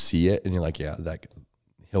you see it and you're like, that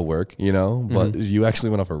he'll work, but you actually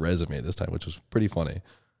went off a resume this time, which was pretty funny.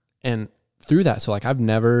 And through that, so like I've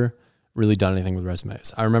never really done anything with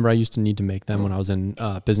resumes. I remember I used to need to make them when I was in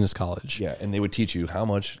business college. Yeah, and they would teach you how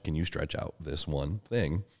much can you stretch out this one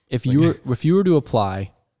thing. If you were to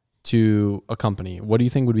apply to a company, what do you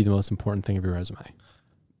think would be the most important thing of your resume?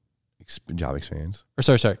 Job experience. Or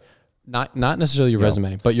sorry. not necessarily your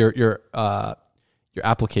resume, but your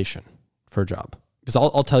application for a job. Because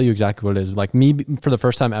I'll tell you exactly what it is. Like me, for the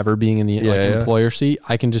first time ever being in the employer seat,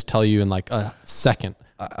 I can just tell you in like a second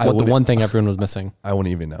what the one thing everyone was missing. I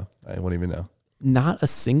wouldn't even know. Not a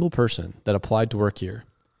single person that applied to work here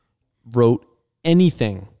wrote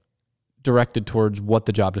anything directed towards what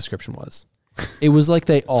the job description was. It was like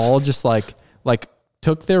they all just like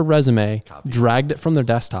took their resume, dragged it from their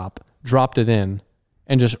desktop, dropped it in,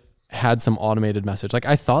 and just had some automated message. Like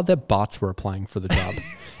I thought that bots were applying for the job.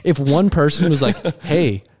 If one person was like,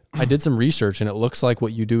 hey, I did some research and it looks like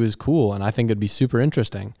what you do is cool and I think it'd be super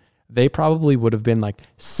interesting, they probably would have been like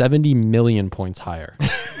 70 million points higher.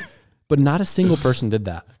 But not a single person did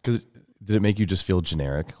that. Because did it make you just feel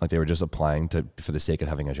generic? Like they were just applying for the sake of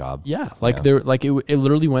having a job? Yeah. Like they're like, it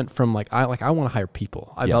literally went from like, I want to hire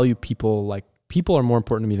people. I value people. Like people are more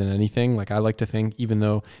important to me than anything. Like I like to think, even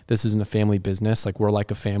though this isn't a family business, like we're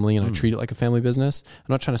like a family and I treat it like a family business. I'm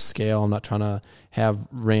not trying to scale. I'm not trying to have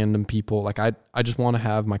random people. Like I just want to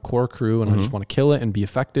have my core crew and I just want to kill it and be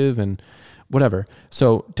effective and whatever.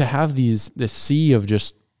 So to have this sea of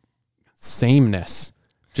just sameness,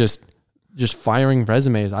 just firing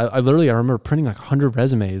resumes. I remember printing like 100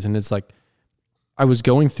 resumes and it's like, I was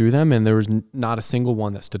going through them and there was not a single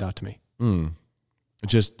one that stood out to me.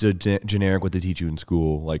 Just generic what they teach you in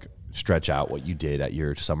school, like stretch out what you did at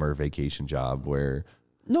your summer vacation job where.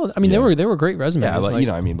 No, I mean, they were great resumes. Yeah, but, like, you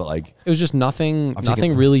know what I mean? But like. It was just nothing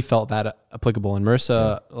really felt that applicable. And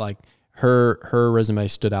Marissa, like her resume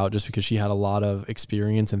stood out just because she had a lot of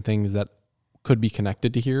experience and things that could be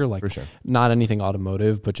connected to here. Like not anything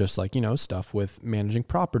automotive, but just like, stuff with managing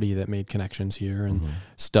property that made connections here and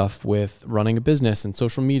stuff with running a business and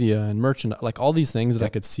social media and merchandise, like all these things that I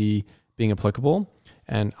could see being applicable.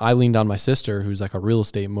 And I leaned on my sister, who's like a real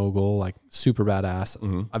estate mogul, like super badass.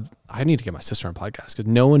 I need to get my sister on a podcast because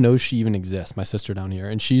no one knows she even exists. My sister down here,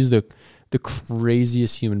 and she's the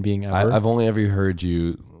craziest human being ever. I've only ever heard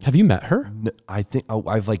you. Have you met her? I think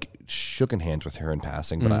I've like shooken hands with her in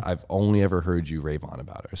passing, but I've only ever heard you rave on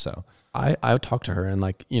about her. So I talked to her and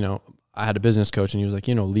like, I had a business coach and he was like,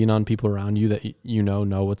 lean on people around you that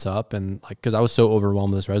know what's up. And like, cause I was so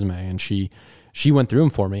overwhelmed with this resume and she went through them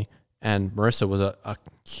for me. And Marissa was a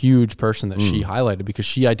huge person that she highlighted because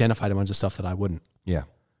she identified a bunch of stuff that I wouldn't. Yeah.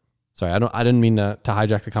 Sorry, I didn't mean to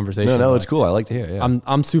hijack the conversation. No, it's cool. I like to hear. Yeah.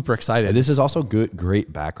 I'm super excited. And this is also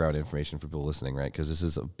great background information for people listening, right? Because this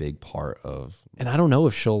is a big part of. And I don't know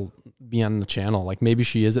if she'll be on the channel. Like maybe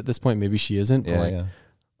she is at this point. Maybe she isn't.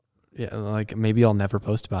 Yeah, like maybe I'll never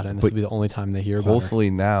post about it, and this will be the only time they hear about it. Hopefully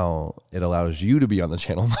now it allows you to be on the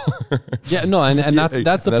channel more. Yeah, no, and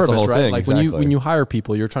that's the purpose, right? Thing, like exactly. when you hire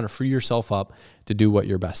people, you're trying to free yourself up to do what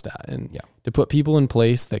you're best at, and to put people in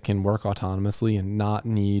place that can work autonomously and not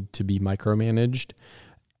need to be micromanaged,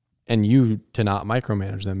 and you to not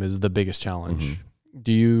micromanage them is the biggest challenge.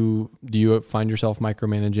 Do you find yourself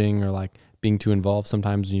micromanaging or like being too involved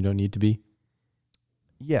sometimes when you don't need to be?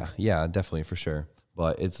 Yeah, definitely for sure.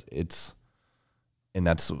 But it's, and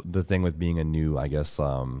that's the thing with being a new, I guess,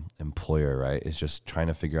 employer, right? Is just trying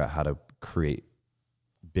to figure out how to create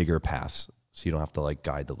bigger paths so you don't have to like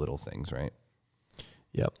guide the little things, right?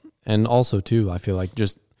 Yep. And also too, I feel like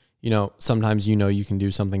just, sometimes you can do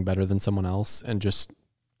something better than someone else and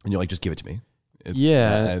you're like, just give it to me.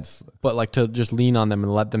 But like to just lean on them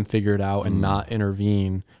and let them figure it out and not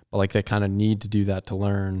intervene, but like they kind of need to do that to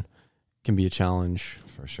learn can be a challenge.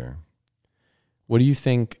 For sure. What do you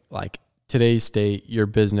think, like today's state, your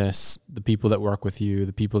business, the people that work with you,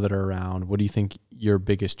 the people that are around, what do you think your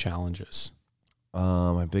biggest challenge is?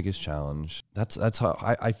 My biggest challenge, that's how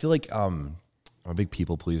I feel like, I'm a big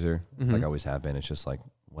people pleaser. Like I always have been. It's just like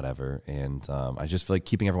whatever. And, I just feel like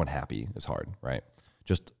keeping everyone happy is hard, right?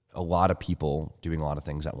 Just a lot of people doing a lot of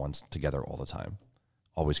things at once together all the time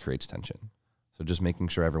always creates tension. So just making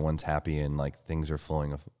sure everyone's happy and like things are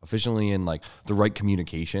flowing efficiently and like the right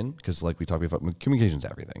communication, because like we talked about, communication is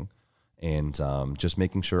everything. And just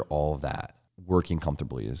making sure all of that working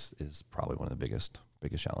comfortably is probably one of the biggest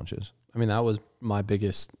challenges. I mean, that was my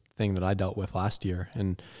biggest thing that I dealt with last year.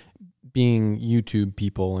 And being YouTube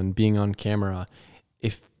people and being on camera,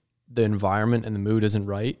 if the environment and the mood isn't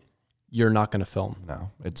right, you're not going to film. No,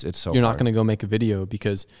 it's so you're not going to go make a video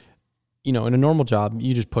because in a normal job,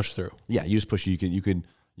 you just push through. Yeah, you just push. You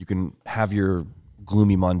can have your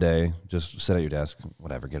gloomy Monday, just sit at your desk,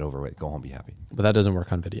 whatever, get over it, go home, be happy. But that doesn't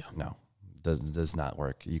work on video. No, does not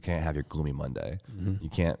work. You can't have your gloomy Monday. You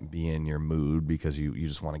can't be in your mood because you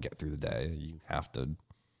just want to get through the day. You have to.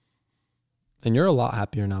 And you're a lot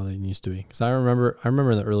happier now than you used to be. Because I remember in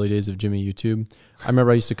the early days of Jimmy YouTube, I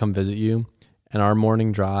remember I used to come visit you, And our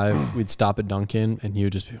morning drive, we'd stop at Dunkin', and he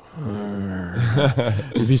would just be,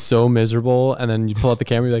 he'd be so miserable. And then you pull out the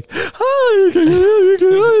camera, you're like, "Hi, you can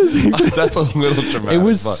That's a little dramatic. It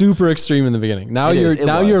was but super extreme in the beginning. Now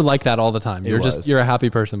you're like that all the time. You're a happy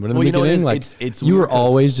person. But in the beginning, it's you were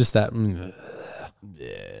always just that.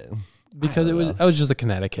 Yeah. Because it was just a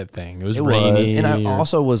Connecticut thing. It was rainy, and I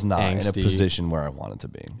also was not angsty. in a position where I wanted to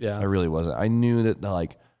be. Yeah, I really wasn't. I knew that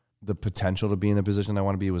like the potential to be in the position I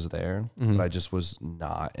want to be was there, but I just was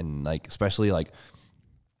not. And like, especially like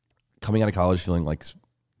coming out of college, feeling like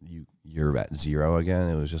you're at zero again.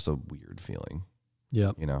 It was just a weird feeling.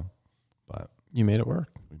 Yeah, but you made it work.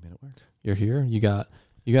 We made it work. You're here. You got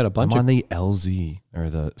a bunch. I'm on the LZ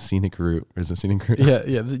or the Scenic Route. Or is it Scenic Route? Yeah.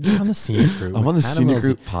 You're on the Scenic Route. I'm on the Scenic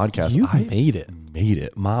Route podcast. You made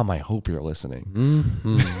it, Mom. I hope you're listening.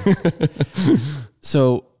 Mm-hmm.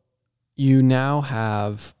 So you now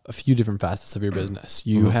have a few different facets of your business.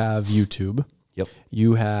 You have YouTube. Yep.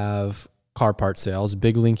 You have car part sales,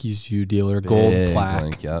 big Link ECU dealer, gold plaque,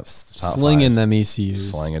 Link, yep. slinging them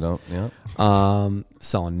ECUs. Slang it up, yeah.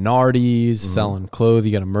 Selling Nardies, selling clothes.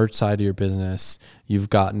 You got a merch side of your business. You've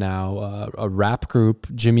got now a rap group,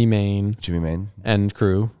 Jimmy Main and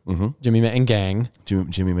crew, Jimmy Main and gang.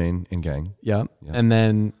 Jimmy Main and gang. Yep. And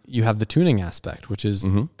then you have the tuning aspect, which is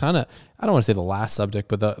kind of, I don't want to say the last subject,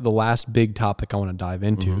 but the last big topic I want to dive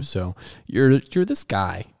into. So you're this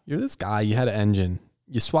guy. You had an engine.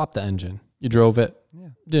 You swapped the engine. You drove it. Yeah.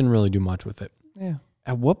 Didn't really do much with it. Yeah.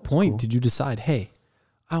 At what point did you decide, hey,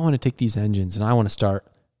 I want to take these engines and I want to start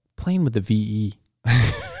playing with the VE?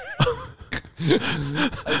 I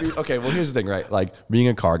mean, okay, well, here's the thing, right? Like being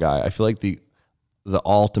a car guy, I feel like the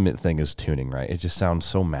ultimate thing is tuning, right? It just sounds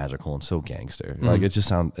so magical and so gangster. Like it's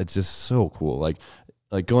just so cool. Like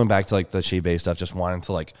going back to like the Shea Bay stuff, just wanting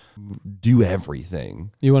to like do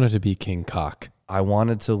everything. You wanted to be King Cock. I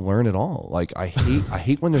wanted to learn it all. Like I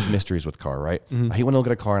hate when there's mysteries with car, right? I hate when I look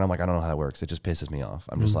at a car and I'm like, I don't know how that works. It just pisses me off.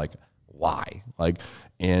 I'm just like, why? Like,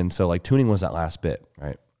 and so like tuning was that last bit,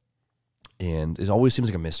 right? And it always seems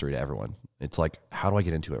like a mystery to everyone. It's like, how do I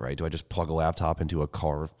get into it, right? Do I just plug a laptop into a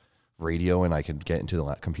car radio and I can get into the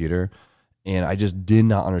computer? And I just did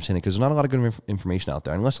not understand it because there's not a lot of good information out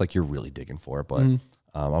there unless like you're really digging for it. But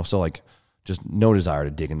also like just no desire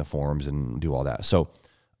to dig into forums and do all that. So,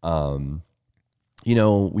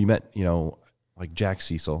 we met, like Jack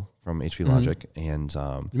Cecil from HP Logic, and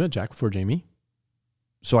you met Jack before Jamie.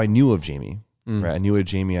 So I knew of Jamie, right? I knew of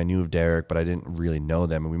Jamie, I knew of Derek, but I didn't really know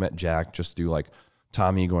them. And we met Jack just through like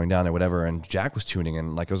Tommy going down there, whatever. And Jack was tuning,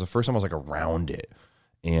 and like it was the first time I was like around it,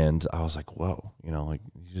 and I was like, whoa, like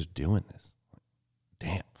he's just doing this.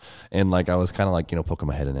 Damn. And like I was kind of like poking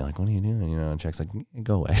my head in there, like, what are you doing? And Jack's like,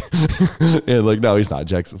 go away. And like, no, he's not.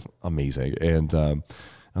 Jack's amazing, and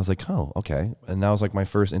I was like, oh, okay. And that was like my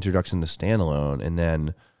first introduction to standalone. And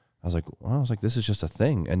then I was like, this is just a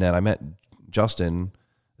thing. And then I met Justin.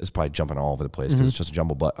 It's probably jumping all over the place because it's just a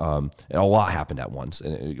jumble, but and a lot happened at once,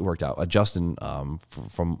 and it worked out. Justin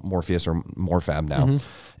from Morpheus or Morfab now,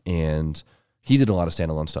 and he did a lot of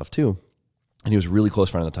standalone stuff too. And he was a really close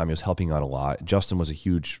friend at the time. He was helping out a lot. Justin was a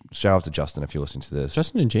huge shout out to Justin if you're listening to this.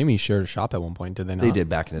 Justin and Jamie shared a shop at one point, did they not? They did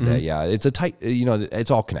back in the day. Yeah, it's a tight.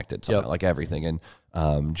 It's all connected. So like everything.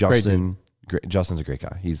 And Justin's a great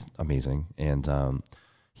guy. He's amazing, and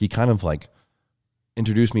he kind of like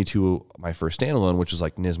introduced me to my first standalone, which was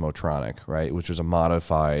like Nismotronic, right? Which was a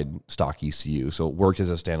modified stock ECU. So it worked as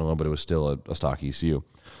a standalone, but it was still a stock ECU.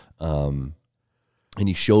 And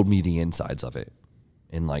he showed me the insides of it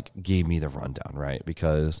and like gave me the rundown, right?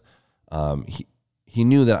 Because he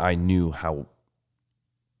knew that I knew how,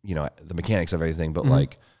 the mechanics of everything, but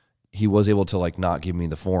like he was able to like not give me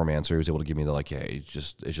the form answer. He was able to give me the like, hey, it's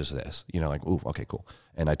just this, like, ooh, okay, cool.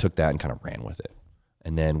 And I took that and kind of ran with it.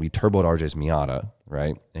 And then we turboed RJ's Miata,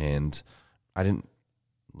 right? And I didn't,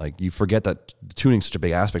 like, you forget that tuning's such a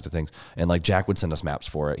big aspect of things. And like Jack would send us maps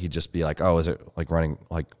for it. He'd just be like, oh, is it like running,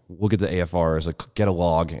 like, we'll get the AFRs, like get a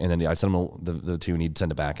log. And then I'd send him the tune, he'd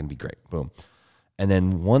send it back and be great. Boom. And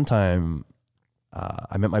then one time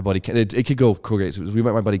I met my buddy, it could go cool. So we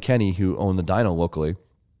met my buddy Kenny, who owned the dyno locally.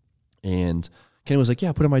 And Kenny was like,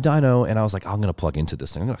 yeah, put in my dyno. And I was like, I'm going to plug into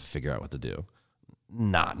this thing. I'm going to figure out what to do.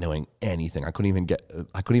 Not knowing anything. I couldn't even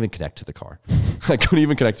connect to the car. I couldn't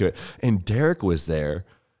even connect to it. And Derek was there,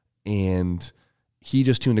 and he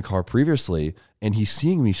just tuned a car previously, and he's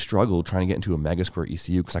seeing me struggle trying to get into a Mega Square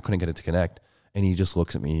ECU because I couldn't get it to connect. And he just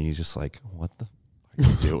looks at me, and he's just like, what the fuck are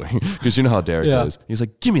you doing? Because you know how Derek is. He's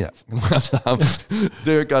like, give me that laptop.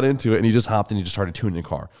 Derek got into it, and he just hopped and he just started tuning the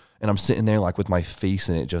car. And I'm sitting there like with my face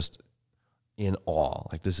in it, just in awe.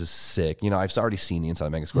 Like, this is sick. I've already seen the inside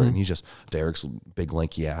of Mega Square, and he's just Derek's big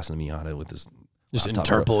lanky ass in the Miata with his Just laptop,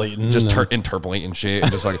 interpolating. just interpolating shit,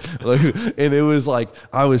 and just and it was like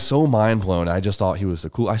I was so mind blown. I just thought he was the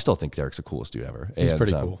cool. I still think Derek's the coolest dude ever. He's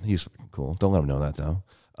pretty cool. He's cool. Don't let him know that though.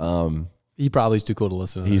 He probably is too cool to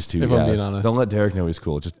listen to. He's too. If I'm being honest. Don't let Derek know he's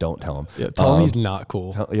cool. Just don't tell him. Yeah, tell him he's not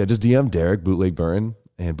cool. Just DM Derek Bootleg Burn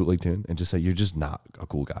and Bootleg Tune, and just say you're just not a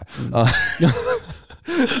cool guy.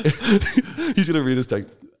 He's gonna read his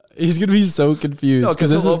text. He's gonna be so confused because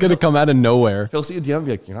this is gonna come out of nowhere. He'll see a DM and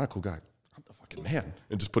be like, "You're not a cool guy. I'm the fucking man,"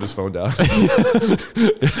 and just put his phone down.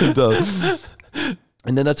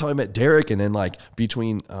 And then that's how I met Derek. And then like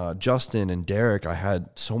between Justin and Derek, I had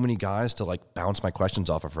so many guys to like bounce my questions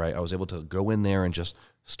off of, right? I was able to go in there and just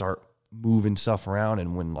start moving stuff around.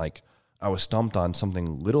 And when like I was stumped on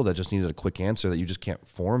something little that just needed a quick answer that you just can't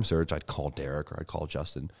forum search, I'd call Derek or I'd call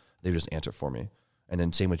Justin. They would just answer for me. And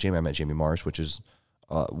then same with Jamie. I met Jamie Marsh, which is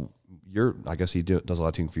I guess he does a lot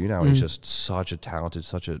of tuning for you now. He's just such a talented,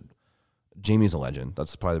 Jamie's a legend.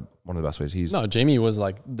 That's probably one of the best ways. Jamie was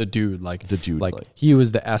like the dude, like he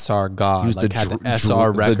was the SR god. He was had the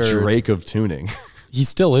SR record. The Drake of tuning. He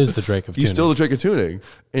still is the Drake of tuning. He's still the Drake of tuning.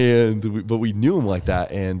 But we knew him like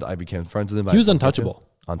that, and I became friends with him. He was untouchable.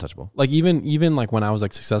 Untouchable. Like even like when I was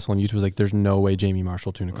like successful on YouTube, was like, there's no way Jamie Marsh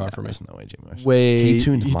will tune a car for me. There's no way Jamie Marsh.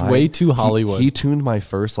 He's way too Hollywood. He tuned my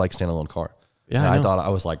first like standalone car. Yeah, and I thought I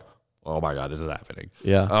was like, oh my God, this is happening.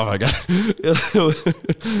 Yeah. Oh my God.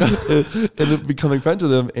 And then becoming friends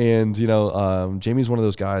with him. And, Jamie's one of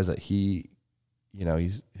those guys that he'll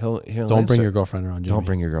don't bring your girlfriend around Jamie. Don't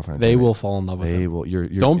bring your girlfriend. They will fall in love with him. They will.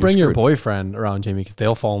 Don't bring your boyfriend around Jamie because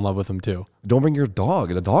they'll fall in love with him too. Don't bring your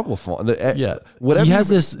dog. The dog will fall. Yeah. Whatever. He has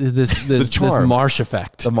this Marsh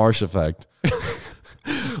effect. The Marsh effect.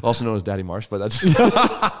 Also known as Daddy Marsh, but that's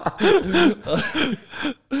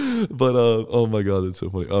oh my God, that's so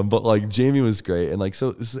funny. But like Jamie was great, and like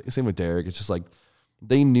so same with Derek. It's just like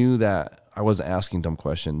they knew that I wasn't asking dumb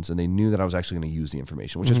questions, and they knew that I was actually going to use the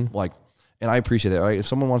information, which is like, and I appreciate that. Right? If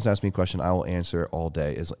someone wants to ask me a question, I will answer all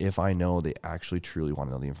day. Is if I know they actually truly want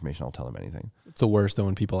to know the information, I'll tell them anything. It's the worst though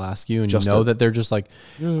when people ask you and you know that they're just like,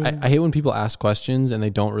 I hate when people ask questions and they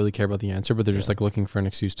don't really care about the answer, but they're just like looking for an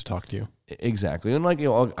excuse to talk to you. Exactly. And like,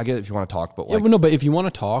 I get it if you want to talk, but like, but if you want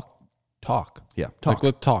to talk. Yeah. Talk.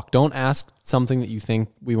 Like, talk. Don't ask something that you think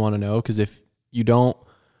we want to know. Because if you don't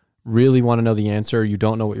really want to know the answer, you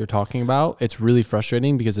don't know what you're talking about, it's really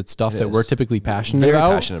frustrating because it's stuff that we're typically passionate about.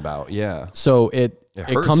 Very passionate about, yeah. So it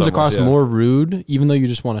comes across more rude, even though you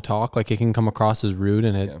just want to talk. Like it can come across as rude,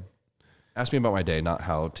 and it. Ask me about my day, not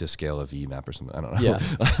how to scale a V map or something. I don't know.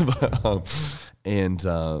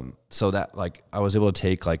 Yeah. So that like I was able to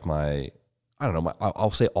take like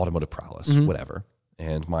I'll say automotive prowess, whatever,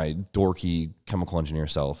 and my dorky chemical engineer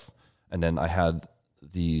self, and then I had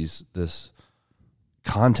this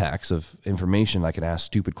contacts of information I could ask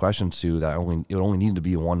stupid questions to that it only needed to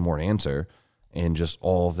be one more answer, and just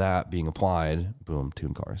all of that being applied, boom,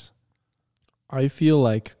 tune cars. I feel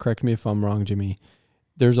like, correct me if I'm wrong, Jimmy,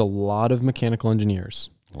 there's a lot of mechanical engineers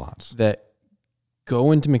that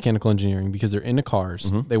go into mechanical engineering because they're into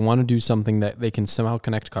cars. They want to do something that they can somehow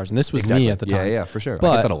connect to cars. And this was me at the time. Yeah, for sure.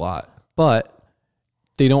 I get that a lot. But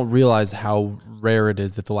they don't realize how rare it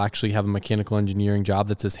is that they'll actually have a mechanical engineering job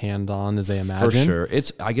that's as hand-on as they imagine. For sure.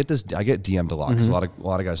 I get DM'd a lot because a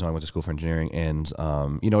lot of guys know I went to school for engineering, and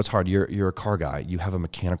it's hard. You're a car guy. You have a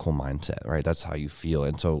mechanical mindset, right? That's how you feel.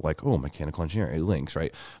 And so like, mechanical engineering, it links,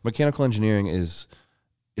 right? Mechanical engineering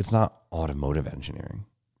it's not automotive engineering.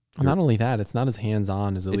 Well, not only that, it's not as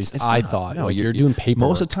hands-on as at least I thought. No, you're doing paperwork.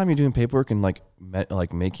 Most of the time you're doing paperwork and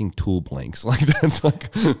like making tool blanks. Like that's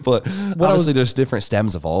like, but obviously there's different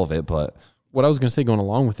stems of all of it. But what I was going to say going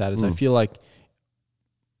along with that is I feel like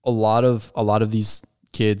a lot of these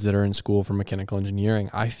kids that are in school for mechanical engineering,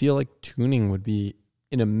 I feel like tuning would be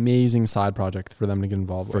an amazing side project for them to get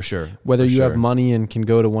involved with. For sure. Whether you have money and can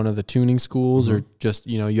go to one of the tuning schools or just,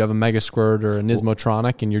 you have a Mega Squirt or a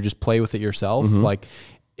Nismotronic and you're just play with it yourself. Like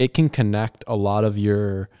it can connect a lot of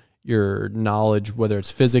your knowledge, whether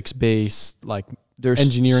it's physics based, like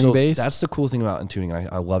engineering based. That's the cool thing about tuning.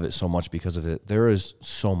 I love it so much because of it. There is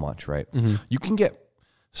so much, right? You can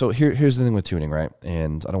here's the thing with tuning, right?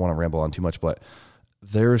 And I don't want to ramble on too much, but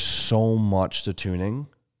there's so much to tuning,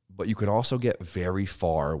 but you can also get very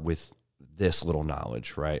far with this little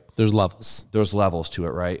knowledge, right? There's levels to it,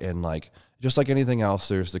 right? And like, just like anything else,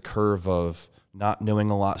 there's the curve of not knowing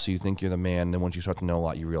a lot. So you think you're the man. And then once you start to know a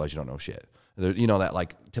lot, you realize you don't know shit. That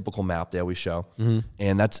like typical map they always show.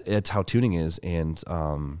 And it's how tuning is. And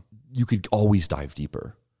you could always dive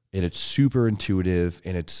deeper, and it's super intuitive,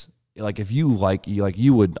 and it's like if you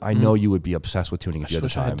you would, I know you would be obsessed with tuning if you had the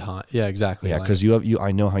wish I had time. time. Yeah, exactly. Yeah, Like, because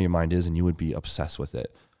I know how your mind is, and you would be obsessed with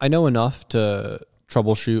it. I know enough to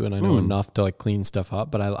troubleshoot, and I know enough to like clean stuff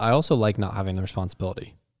up, but I also like not having the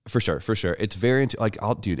responsibility. For sure. It's very like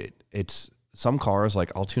it's some cars,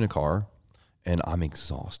 like I'll tune a car and I'm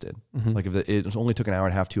exhausted. Like if it only took an hour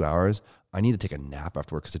and a half, 2 hours, I need to take a nap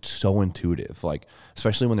afterward because it's so intuitive. Like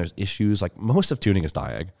especially when there's issues, like most of tuning is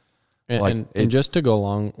diag. And just to go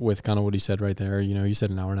along with kind of what he said right there, you said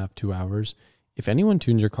an hour and a half, 2 hours. If anyone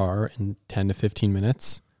tunes your car in 10 to 15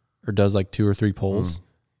 minutes or does like 2 or 3 pulls,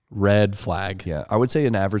 red flag. Yeah, I would say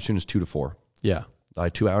an average tune is 2 to 4. Yeah.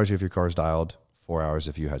 Like 2 hours if your car's dialed, 4 hours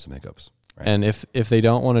if you had some hiccups. Right? And if they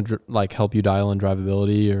don't want to like help you dial in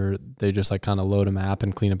drivability, or they just like kind of load a map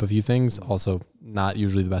and clean up a few things, also not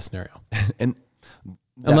usually the best scenario. And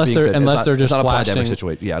unless they're just flashing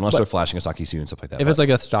situation. Yeah, unless they're flashing a stock ECU and stuff like that. If it's like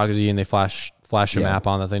a strategy and they flash a map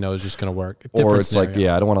on that they know is just going to work. Or it's scenario. like,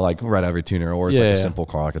 I don't want to like write every tuner, or it's like a simple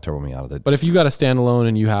car, like a Turbo Miata. But if you got a standalone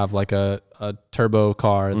and you have like a turbo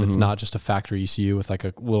car that's not just a factory ECU with like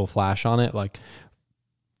a little flash on it, like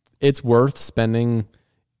it's worth spending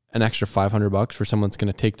an extra $500 for someone's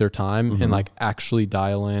going to take their time and like actually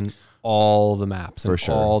dial in all the maps and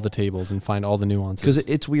all the tables and find all the nuances. Because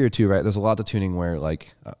it's weird too, right? There's a lot of tuning where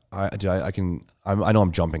like I know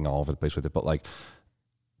I'm jumping all over the place with it, but like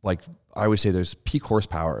I always say, there's peak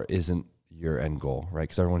horsepower isn't your end goal, right?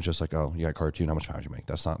 Because everyone's just like, oh, you got car tune, how much power do you make?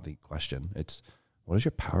 That's not the question. It's what does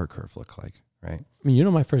your power curve look like, right? I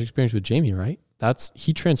mean, my first experience with Jamie, right?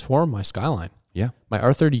 He transformed my Skyline. Yeah, my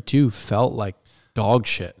R32 felt like dog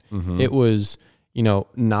shit. It was,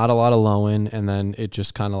 not a lot of low end, and then it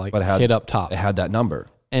just kind of like hit up top. It had that number,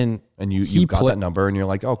 and you got that number, and you're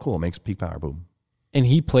like, oh, cool, it makes peak power, boom. And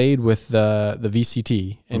he played with the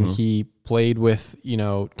VCT, and he played with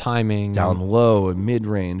timing, down low and mid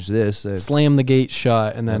range. Slam the gate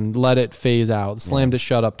shut, and then let it phase out. Slammed it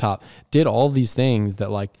shut up top. Did all these things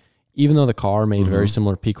that like, even though the car made very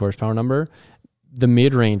similar peak horsepower number, the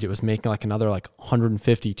mid range it was making like another like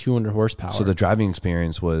 150, 200 horsepower. So the driving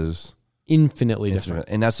experience was infinitely different.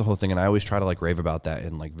 And that's the whole thing. And I always try to like rave about that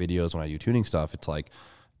in like videos when I do tuning stuff. It's like,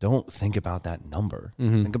 don't think about that number.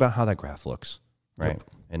 Think about how that graph looks, right?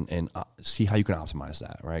 Yep. And see how you can optimize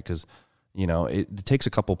that, right? Because it takes a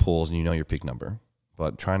couple pulls and your peak number,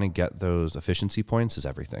 but trying to get those efficiency points is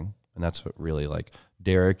everything. And that's what really like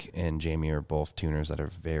Derek and Jamie are both tuners that are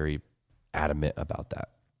very adamant about that.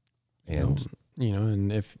 And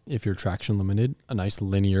and if you're traction limited, a nice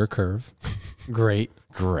linear curve, great.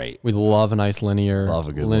 We love a nice linear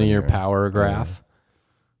power graph.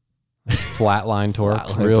 Flat line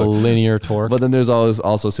torque, linear torque. But then there's always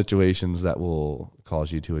also situations that will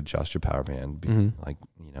cause you to adjust your power band, like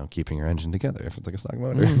keeping your engine together if it's like a stock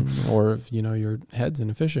motor, or if your head's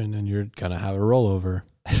inefficient and you're gonna have a rollover.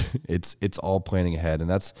 It's all planning ahead, and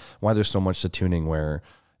that's why there's so much to tuning. Where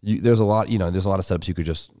there's a lot of setups you could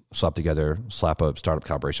just slap together, slap a startup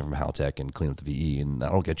calibration from Haltech, and clean up the VE, and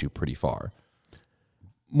that'll get you pretty far.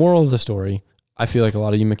 Moral of the story: I feel like a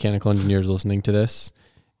lot of you mechanical engineers listening to this,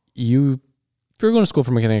 if you're going to school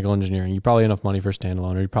for mechanical engineering, you probably have enough money for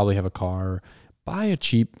standalone, or you probably have a car. Buy a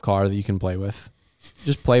cheap car that you can play with.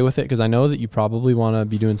 Just play with it, because I know that you probably want to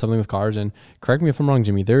be doing something with cars. And correct me if I'm wrong,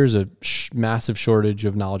 Jimmy, there's a massive shortage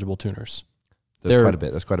of knowledgeable tuners. There's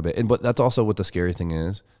quite a bit. But that's also what the scary thing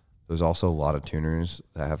is. There's also a lot of tuners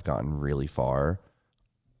that have gotten really far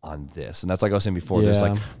on this. And that's like I was saying before,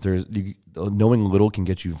 knowing little can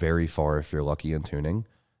get you very far if you're lucky in tuning.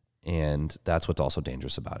 And that's what's also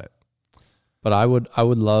dangerous about it. But I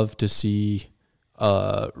would love to see,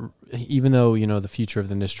 even though the future of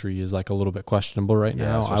the industry is like a little bit questionable right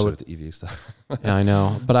now. Especially with the EV stuff. Yeah, I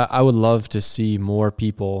know. But I would love to see more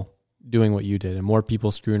people doing what you did, and more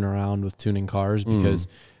people screwing around with tuning cars, because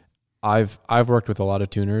I've worked with a lot of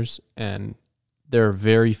tuners, and there are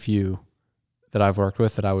very few that I've worked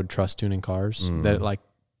with that I would trust tuning cars that like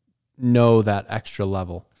know that extra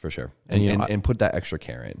level. For sure. And put that extra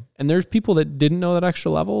care in. And there's people that didn't know that extra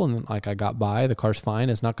level, and like I got by, the car's fine,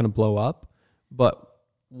 it's not going to blow up. But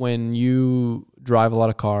when you drive a lot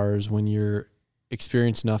of cars, when you're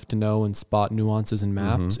experienced enough to know and spot nuances in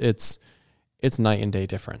maps, it's night and day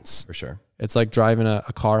difference. For sure. It's like driving a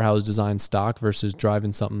car how it's designed stock versus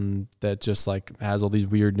driving something that just like has all these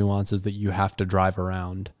weird nuances that you have to drive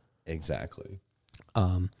around. Exactly.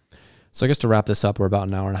 So I guess to wrap this up, we're about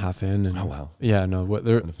an hour and a half in. And oh, wow. Yeah, no,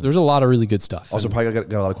 there's a lot of really good stuff. Also, probably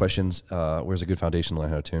got a lot of questions. Where's a good foundation to learn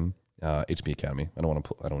how to tune? HB Academy. I don't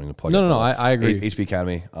even plug it. No, I agree. HB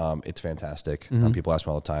Academy. It's fantastic. People ask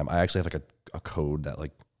me all the time. I actually have like a code that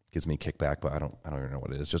like gives me kickback, but I don't even know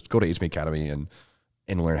what it is. Just go to HB Academy and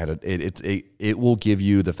and learn how to, it will give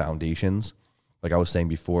you the foundations. Like I was saying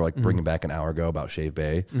before, like bringing back an hour ago about Shave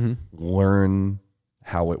Bay, learn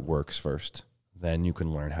how it works first. Then you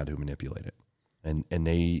can learn how to manipulate it. And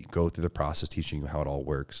they go through the process teaching you how it all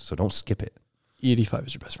works. So don't skip it. E85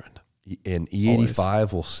 is your best friend. And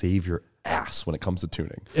E85 will save your ass when it comes to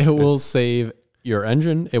tuning. It will save your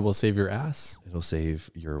engine. It will save your ass. It'll save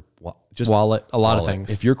your wallet. A lot of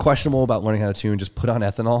things. If you're questionable about learning how to tune, just put on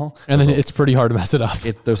ethanol. And then it's pretty hard to mess it up.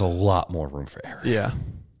 There's a lot more room for error. Yeah.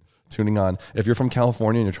 Tuning on, if you're from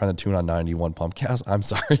California and you're trying to tune on 91 pump gas, I'm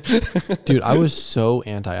sorry. Dude, I was so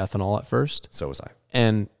anti-ethanol at first. So was I.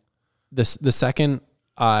 And the second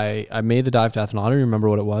I made the dive to ethanol, I don't even remember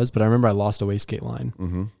what it was, but I remember I lost a wastegate line.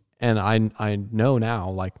 Mm-hmm. And I know now,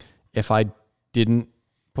 like, if I didn't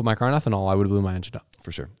put my car on ethanol, I would have blew my engine up.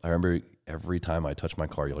 For sure. I remember every time I touch my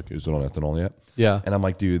car, you're like, is it on ethanol yet? Yeah. And I'm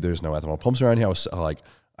like, dude, there's no ethanol pumps around here. I was like,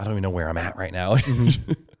 I don't even know where I'm at right now.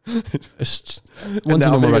 Mm-hmm. Once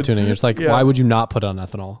you know more about tuning, it's like, why would you not put on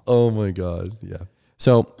ethanol? Oh my God. Yeah.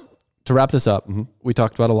 So to wrap this up, we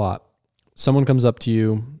talked about a lot. Someone comes up to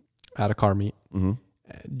you at a car meet.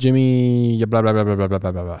 Jimmy, blah, blah, blah, blah, blah,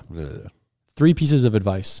 blah, blah, blah. 3 pieces of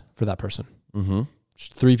advice for that person.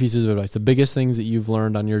 Just 3 pieces of advice. The biggest things that you've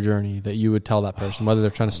learned on your journey that you would tell that person, whether they're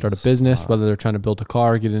trying to start a business, whether they're trying to build a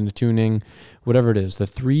car, get into tuning, whatever it is. The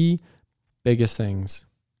 3 biggest things,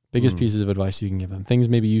 biggest pieces of advice you can give them. Things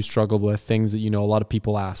maybe you struggled with, things that you know a lot of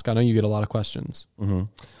people ask. I know you get a lot of questions.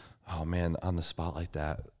 Oh man, on the spot like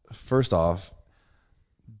that. First off,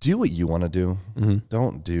 do what you want to do.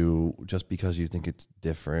 Don't do just because you think it's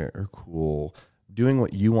different or cool. Doing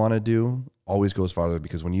what you want to do always goes farther,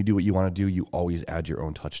 because when you do what you want to do, you always add your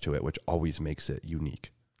own touch to it, which always makes it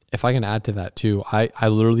unique. If I can add to that too, I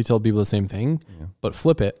literally tell people the same thing, but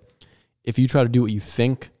flip it. If you try to do what you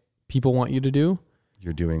think people want you to do,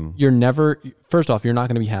 you're never, first off, you're not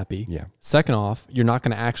going to be happy. Yeah. Second off, you're not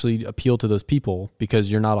going to actually appeal to those people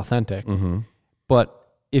because you're not authentic. But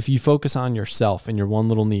if you focus on yourself and your one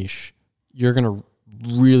little niche, you're going to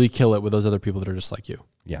really kill it with those other people that are just like you.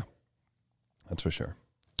 Yeah. That's for sure.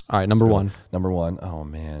 All right. Number one. Oh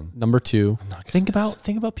man. Number 2. Think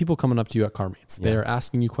about people coming up to you at car meets. Yeah. They're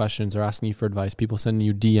asking you questions. They're asking you for advice. People sending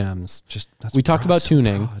you DMs. We talked about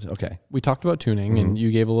tuning. Okay. We talked about tuning and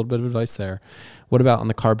you gave a little bit of advice there. What about on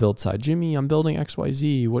the car build side? Jimmy, I'm building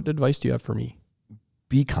XYZ. What advice do you have for me?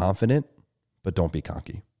 Be confident, but don't be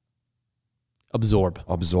cocky. Absorb.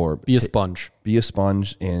 Be a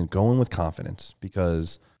sponge and go in with confidence,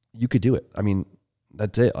 because you could do it. I mean,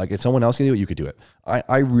 that's it. Like, if someone else can do it, you could do it.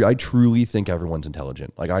 I truly think everyone's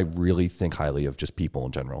intelligent. Like, I really think highly of just people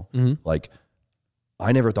in general. Like,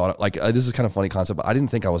 I never thought, like, this is kind of a funny concept, but I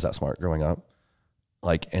didn't think I was that smart growing up.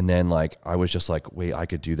 Like, and then like, I was just like, wait, I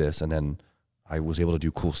could do this. And then I was able to do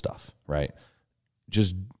cool stuff, right?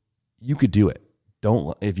 Just, you could do it.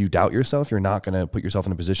 If you doubt yourself, you're not going to put yourself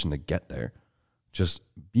in a position to get there. Just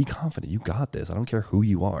be confident. You got this. I don't care who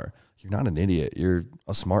you are. You're not an idiot. You're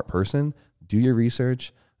a smart person. Do your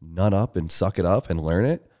research, nut up and suck it up and learn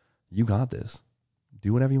it. You got this.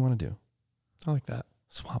 Do whatever you want to do. I like that.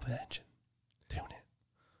 Swap an engine. Tune it.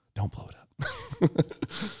 Don't blow it up.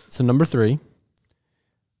 So number 3,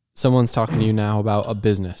 someone's talking to you now about a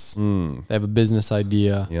business. They have a business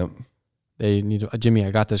idea. Yep. They need to, Jimmy,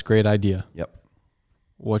 I got this great idea. Yep.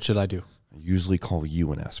 What should I do? I usually call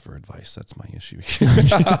you and ask for advice. That's my issue.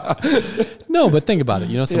 No, but think about it.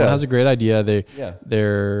 You know, someone has a great idea.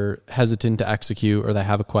 They're hesitant to execute, or they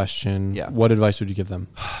have a question. Yeah. What advice would you give them?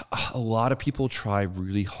 A lot of people try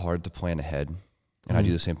really hard to plan ahead. And I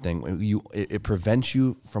do the same thing. It prevents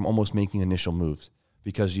you from almost making initial moves,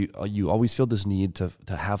 because you always feel this need to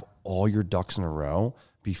have all your ducks in a row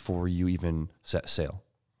before you even set sail.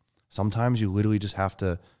 Sometimes you literally just have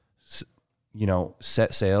to,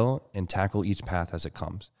 set sail and tackle each path as it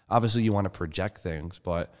comes. Obviously, you want to project things,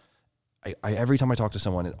 but I every time I talk to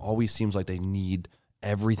someone, it always seems like they need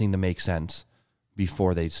everything to make sense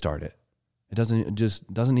before they start it. It doesn't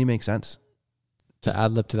even make sense. To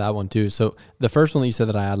ad-lib to that one too. So the first one that you said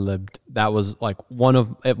that I ad-libbed, that was like one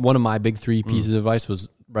of my big 3 pieces of advice was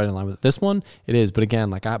right in line with it. This one, it is, but again,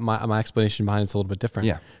 like my explanation behind it's a little bit different.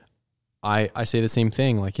 Yeah. I say the same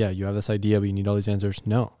thing. Like, yeah, you have this idea, but you need all these answers.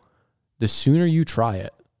 No. The sooner you try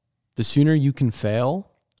it, the sooner you can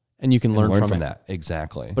fail and you can learn from that.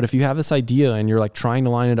 Exactly. But if you have this idea and you're like trying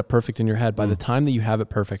to line it up perfect in your head, by the time that you have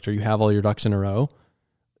it perfect or you have all your ducks in a row,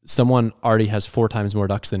 someone already has 4 times more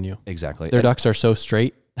ducks than you. Exactly. Their ducks are so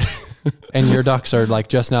straight and your ducks are like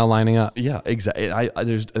just now lining up. Yeah, exactly.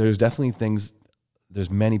 There's definitely things there's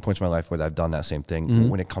many points in my life where I've done that same thing.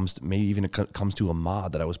 When it comes to maybe even it comes to a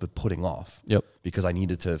mod that I was putting off. Yep. Because I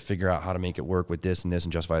needed to figure out how to make it work with this and this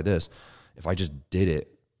and justify this. If I just did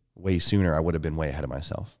it way sooner, I would have been way ahead of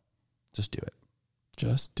myself. Just do it.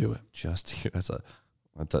 Just do it.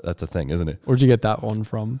 That's a thing, isn't it? Where'd you get that one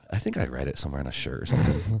from? I think I read it somewhere on a shirt or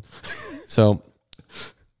something. So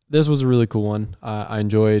this was a really cool one. I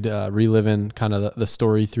enjoyed reliving kind of the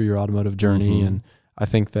story through your automotive journey. And I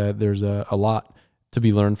think that there's a lot to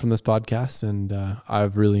be learned from this podcast. And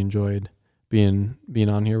I've really enjoyed being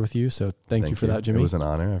on here with you. So thank you for that, Jimmy. It was an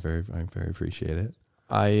honor. I very appreciate it.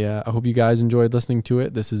 I hope you guys enjoyed listening to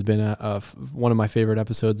it. This has been one of my favorite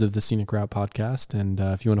episodes of the Scenic Route podcast. And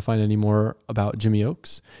if you want to find any more about Jimmy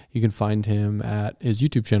Oakes, you can find him at his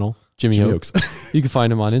YouTube channel, Jimmy Oakes. You can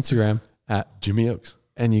find him on Instagram at Jimmy Oakes.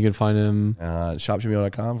 And you can find him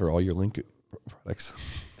shopjimmyo.com for all your link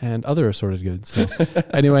products and other assorted goods. So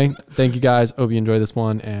anyway, thank you guys. Hope you enjoyed this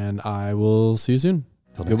one, and I will see you soon.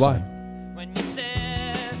 Till next Goodbye. time.